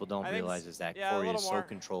here. that people don't I think realize s- is that yeah, a Korey little is so more.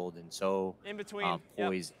 controlled and so In between. Yep.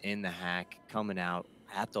 poised in the hack, coming out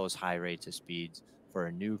at those high rates of speeds for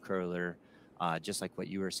a new curler. Just like what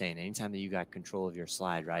you were saying, anytime that you got control of your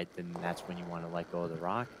slide, right, then that's when you want to let go of the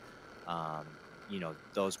rock. You know,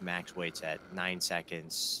 those max weights at 9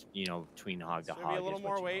 seconds, you know, between hog to Should be a hog little is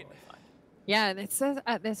more what you weight. normally find. Yeah, and it says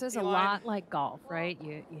this is a T-line. lot like golf, right?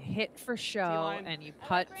 You hit for show T-line. and you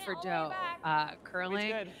putt Grant for all the way dough. back. Curling,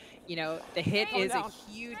 good. you know, the hit Coming is down.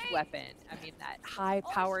 a huge Straight. weapon. I mean, that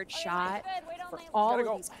high-powered Oh, yeah, shot good. Wait on for the- all Gotta of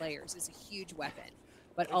go. these players is a huge weapon.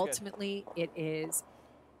 But That's good. ultimately, it is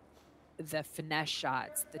the finesse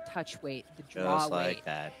shots, the touch weight, the draw Just like weight,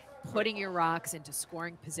 that. putting your rocks into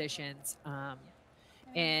scoring positions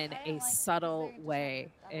in a subtle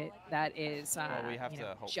way. That is Well, we have you to know,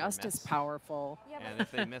 hope they just as miss. powerful. Yeah, but, And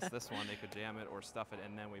if they miss this one, they could jam it or stuff it,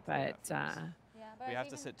 and then we play But that first. yeah, but We have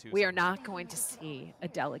to even- sit 2 we are seconds. not going to see a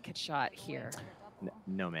delicate shot here.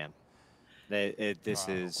 No, ma'am. This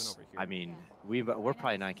Wow, is, went over I here. mean, we're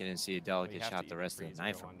probably not going to see a delicate have to shot the eat rest of freeze the if night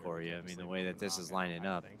you're from under, Korey. I can't mean, the sleep way with that this knock is it, lining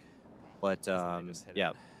I up. think. But they just hit it.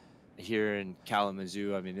 yeah, here in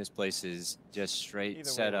Kalamazoo, I mean, this place is just straight Either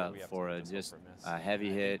set way, up we have to for a just hope just for miss. a heavy I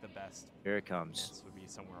think hit. The best Here it comes. miss would be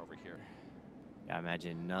somewhere over here. I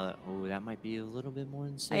imagine another. Oh, that might be a little bit more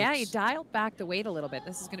than 6. Yeah, you dialed back the weight a little bit.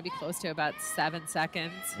 This is going to be close to about 7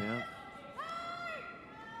 seconds. Yeah.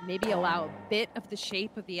 Maybe allow a bit of the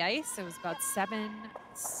shape of the ice. It was about 7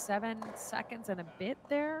 seconds and a bit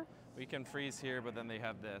there. We can freeze here, but then they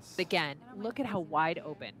have this. Again, look at how wide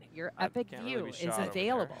open your I epic can't view really be is shot over there.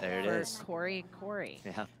 available There it for is. Korey and Korey.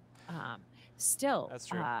 Yeah. Still, That's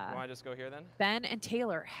true. Want to just go here then? Ben and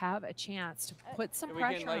Taylor have a chance to put some We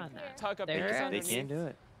pressure can like on them. tuck a There piece it is. They underneath. can do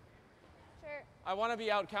it. Sure. I want to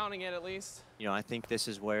be out counting it at least. You know, I think this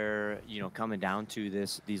is where, you know, coming down to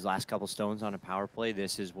these last couple stones on a power play,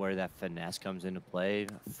 this is where that finesse comes into play.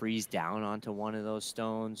 Freeze down onto one of those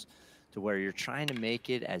stones to where you're trying to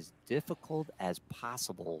make it as difficult as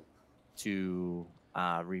possible to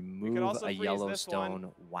remove also a freeze yellow this one.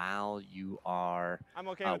 stone while you are I'm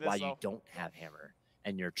okay with this, while you though. don't have hammer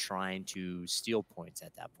and you're trying to steal points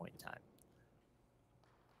at that point in time.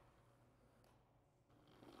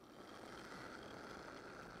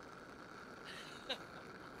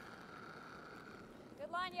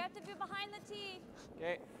 Good line. You have to be behind the tee.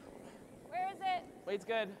 Okay. Where is it? Weight's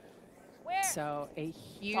good. Where? So a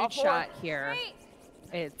huge Top four. shot here. Straight.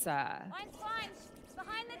 It's Line's fine. It's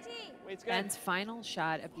behind the tee. Weight's good. Ben's final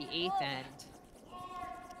shot of the 8th end.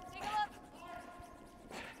 Take a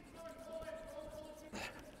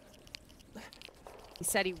look. He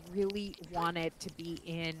said he really wanted to be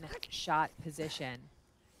in shot position.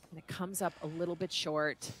 And it comes up a little bit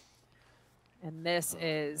short. And this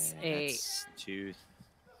is That's 2,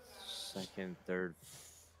 second, third.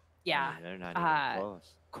 yeah. They're not even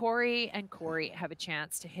close. Cory and Korey have a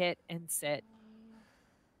chance to hit and sit.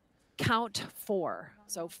 Count 4.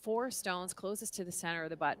 So 4 stones closest to the center of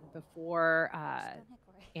the button before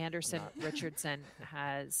Anderson Richardson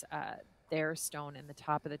has their stone in the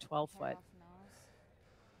top of the 12-foot.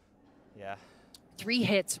 Yeah. 3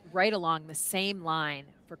 hits right along the same line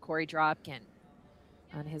for Cory Dropkin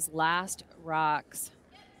on his last rocks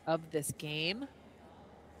of this game.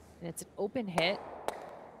 And it's an open hit.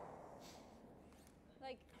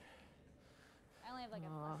 Like, I only have like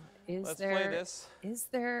Let's play this. Is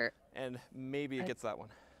there And maybe it gets that one.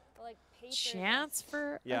 like paper. chance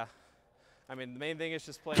for Yeah. I mean, the main thing is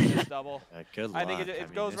just playing this double. Good I think luck. it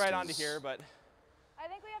mean, goes this right onto is- here, but I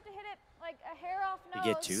think we have to hit it like a hair off nose.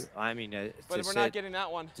 You get 2. I mean, but we're not getting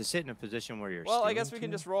that one. to sit in a position where you're. Well, I guess we stealing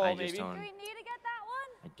can just two, roll, I maybe. don't- Do we need to get that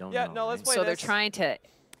one? I don't Yeah, know. no, let's man. play so they're this. trying to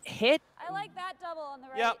hit, I like that double on the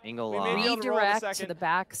right. Yep. Angle We off. may be able to roll the redirect to second. the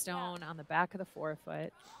back stone on the back of the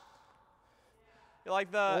 4-foot. You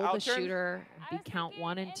like the Hold the out turn? shooter, I be was count thinking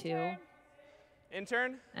 1 and 2. intern.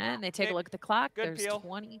 Intern? And they take Okay, a look at the clock. good There's peel.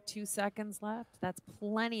 22 seconds left. That's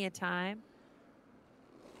plenty of time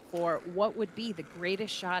for what would be the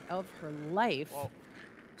greatest shot of her life. Whoa.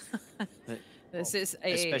 This is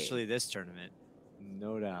a Especially this tournament,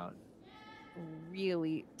 no doubt.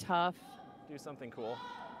 really tough. Do something cool.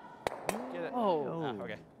 Get it. Oh, Ah,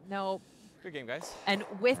 okay. no. Good game, guys. And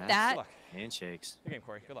with That's that, Good luck. Handshakes. Good game,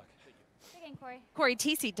 Corey. Good luck. Good game, Corey. Corey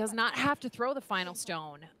Thiesse does not have to throw the final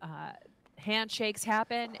stone. Handshakes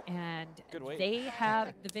happen, and Good weight. they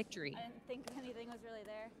have the victory. I didn't think anything was really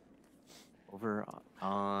there. Over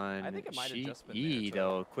on I think it might have sheet just been E, there,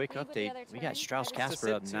 though. Quick Leave with the update. other We turn. got Strauss To Casper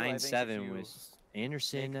sit up two, I think if 9-7 you with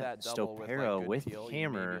Anderson Make that double with, like, Stopera good with peel, you may be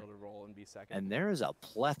hammer. able to roll and be second. And there is a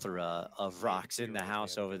plethora of rocks in the two,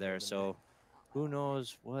 house yeah, over there. open So who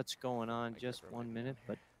knows what's going on? Like Just pepperoni. 1 minute.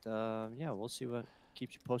 But yeah, we'll see what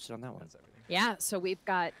keeps you posted on that one. That's everything. Yeah, so we've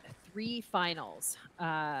got 3 finals.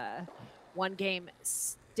 1 game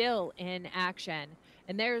still in action.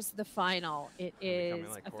 And there's the final. It becoming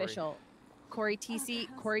is like Corey. official. Cory Thiesse,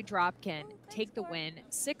 Cory Dropkin take the win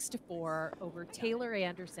 6-4 over Taylor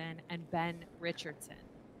Anderson and Ben Richardson.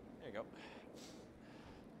 There you go.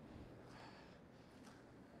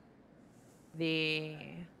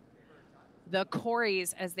 The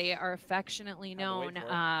Coreys, as they are affectionately Had to wait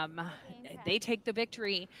known, for they take the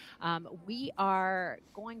victory. We are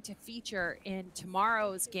going to feature in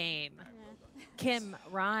tomorrow's game Kim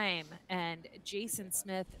Rhyme and Jason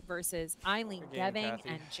Smith versus Eileen Good game, Geving Kathy.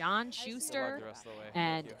 and John Good luck Schuster. the rest of the way.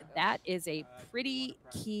 And Thank you. that is a pretty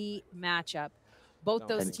key matchup. Both Don't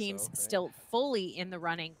those think teams so, right? still fully in the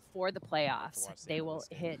running for the playoffs. watch the They end of will this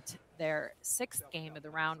game. hit their 6th game of the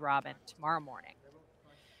round robin tomorrow morning.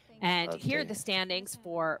 And here are the Okay. standings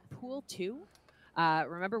for Pool 2.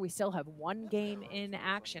 Remember, we still have 1 game in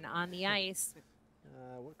action on the ice.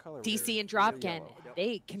 What color were DC they? and They were Dropkin, yellow. Yep.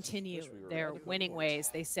 they continue Wish we were their red. winning ways.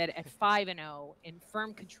 They sit at 5-0 in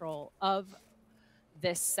firm control of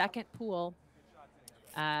this second pool.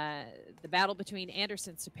 The battle between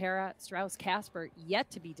Anderson, Stopera, Strauss, Casper,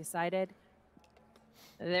 yet to be decided.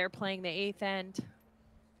 They're playing the 8th end.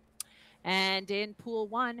 And in Pool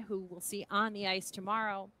 1, who we'll see on the ice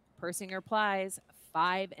tomorrow, Persinger Plies,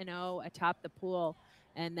 5-0 atop the pool.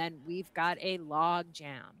 And then we've got a log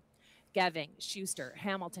jam. Geving, Schuster,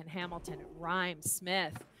 Hamilton, Rhyme,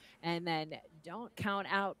 Smith. And then don't count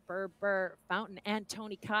out Burr, Fountain, and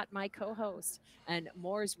Tony Cott, my co-host, and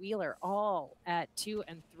Moores Wheeler, all at 2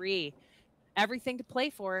 and 3. Everything to play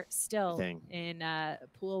for still in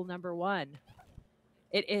pool number 1.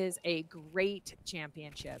 It is a great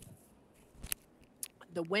championship.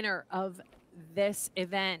 The winner of this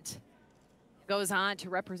event goes on to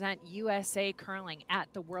represent USA Curling at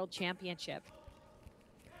the World Championship.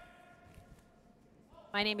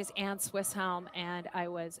 My name is Ann Swisshelm, and I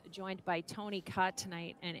was joined by Tony Cott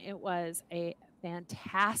tonight, and it was a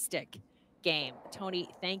fantastic game. Tony,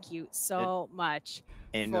 thank you so much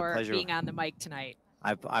for being on the mic tonight.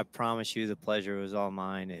 I promise you the pleasure was all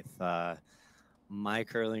mine. If my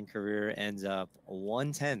curling career ends up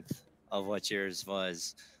 1/10 of what yours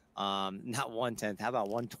was, not 1/10, how about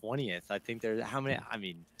 1/20th? I think there's how many, I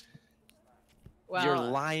mean, well, you're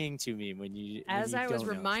lying to me when you. As I was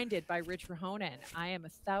reminded by Rich Rahonen, I am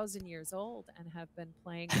 1,000 years old and have been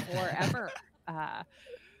playing forever.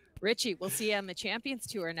 Richie, we'll see you on the Champions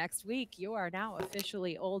Tour next week. You are now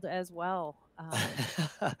officially old as well.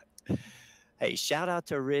 Hey, shout out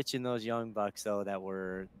to Rich and those young bucks, though,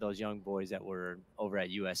 those young boys that were over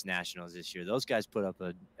at U.S. Nationals this year. Those guys put up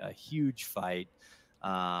a huge fight,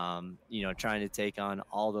 you know, trying to take on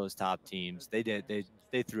all those top teams. They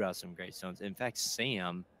threw out some great stones. In fact,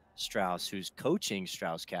 Sam Strauss, who's coaching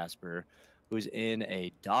Strauss Casper, who's in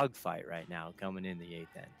a dogfight right now, coming in the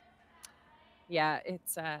 8th end. Yeah,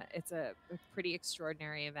 it's a pretty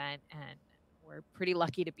extraordinary event, and we're pretty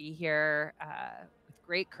lucky to be here with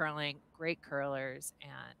great curling, great curlers,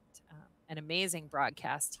 and an amazing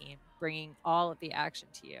broadcast team bringing all of the action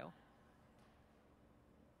to you.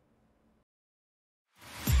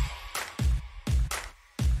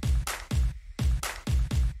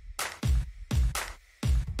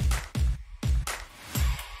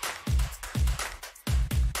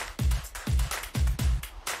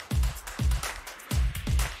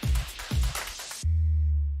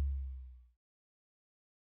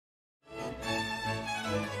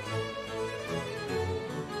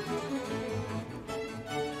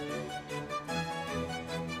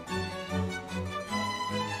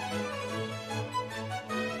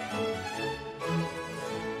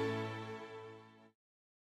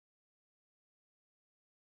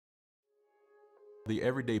 The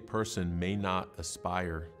everyday person may not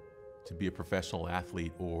aspire to be a professional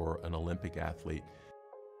athlete or an Olympic athlete.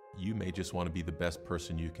 You may just want to be the best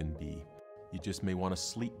person you can be. You just may want to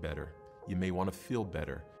sleep better. You may want to feel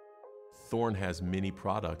better. Thorne has many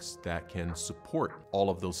products that can support all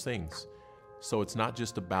of those things. So it's not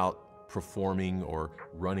just about performing or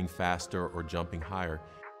running faster or jumping higher.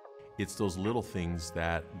 It's those little things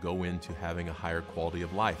that go into having a higher quality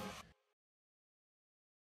of life.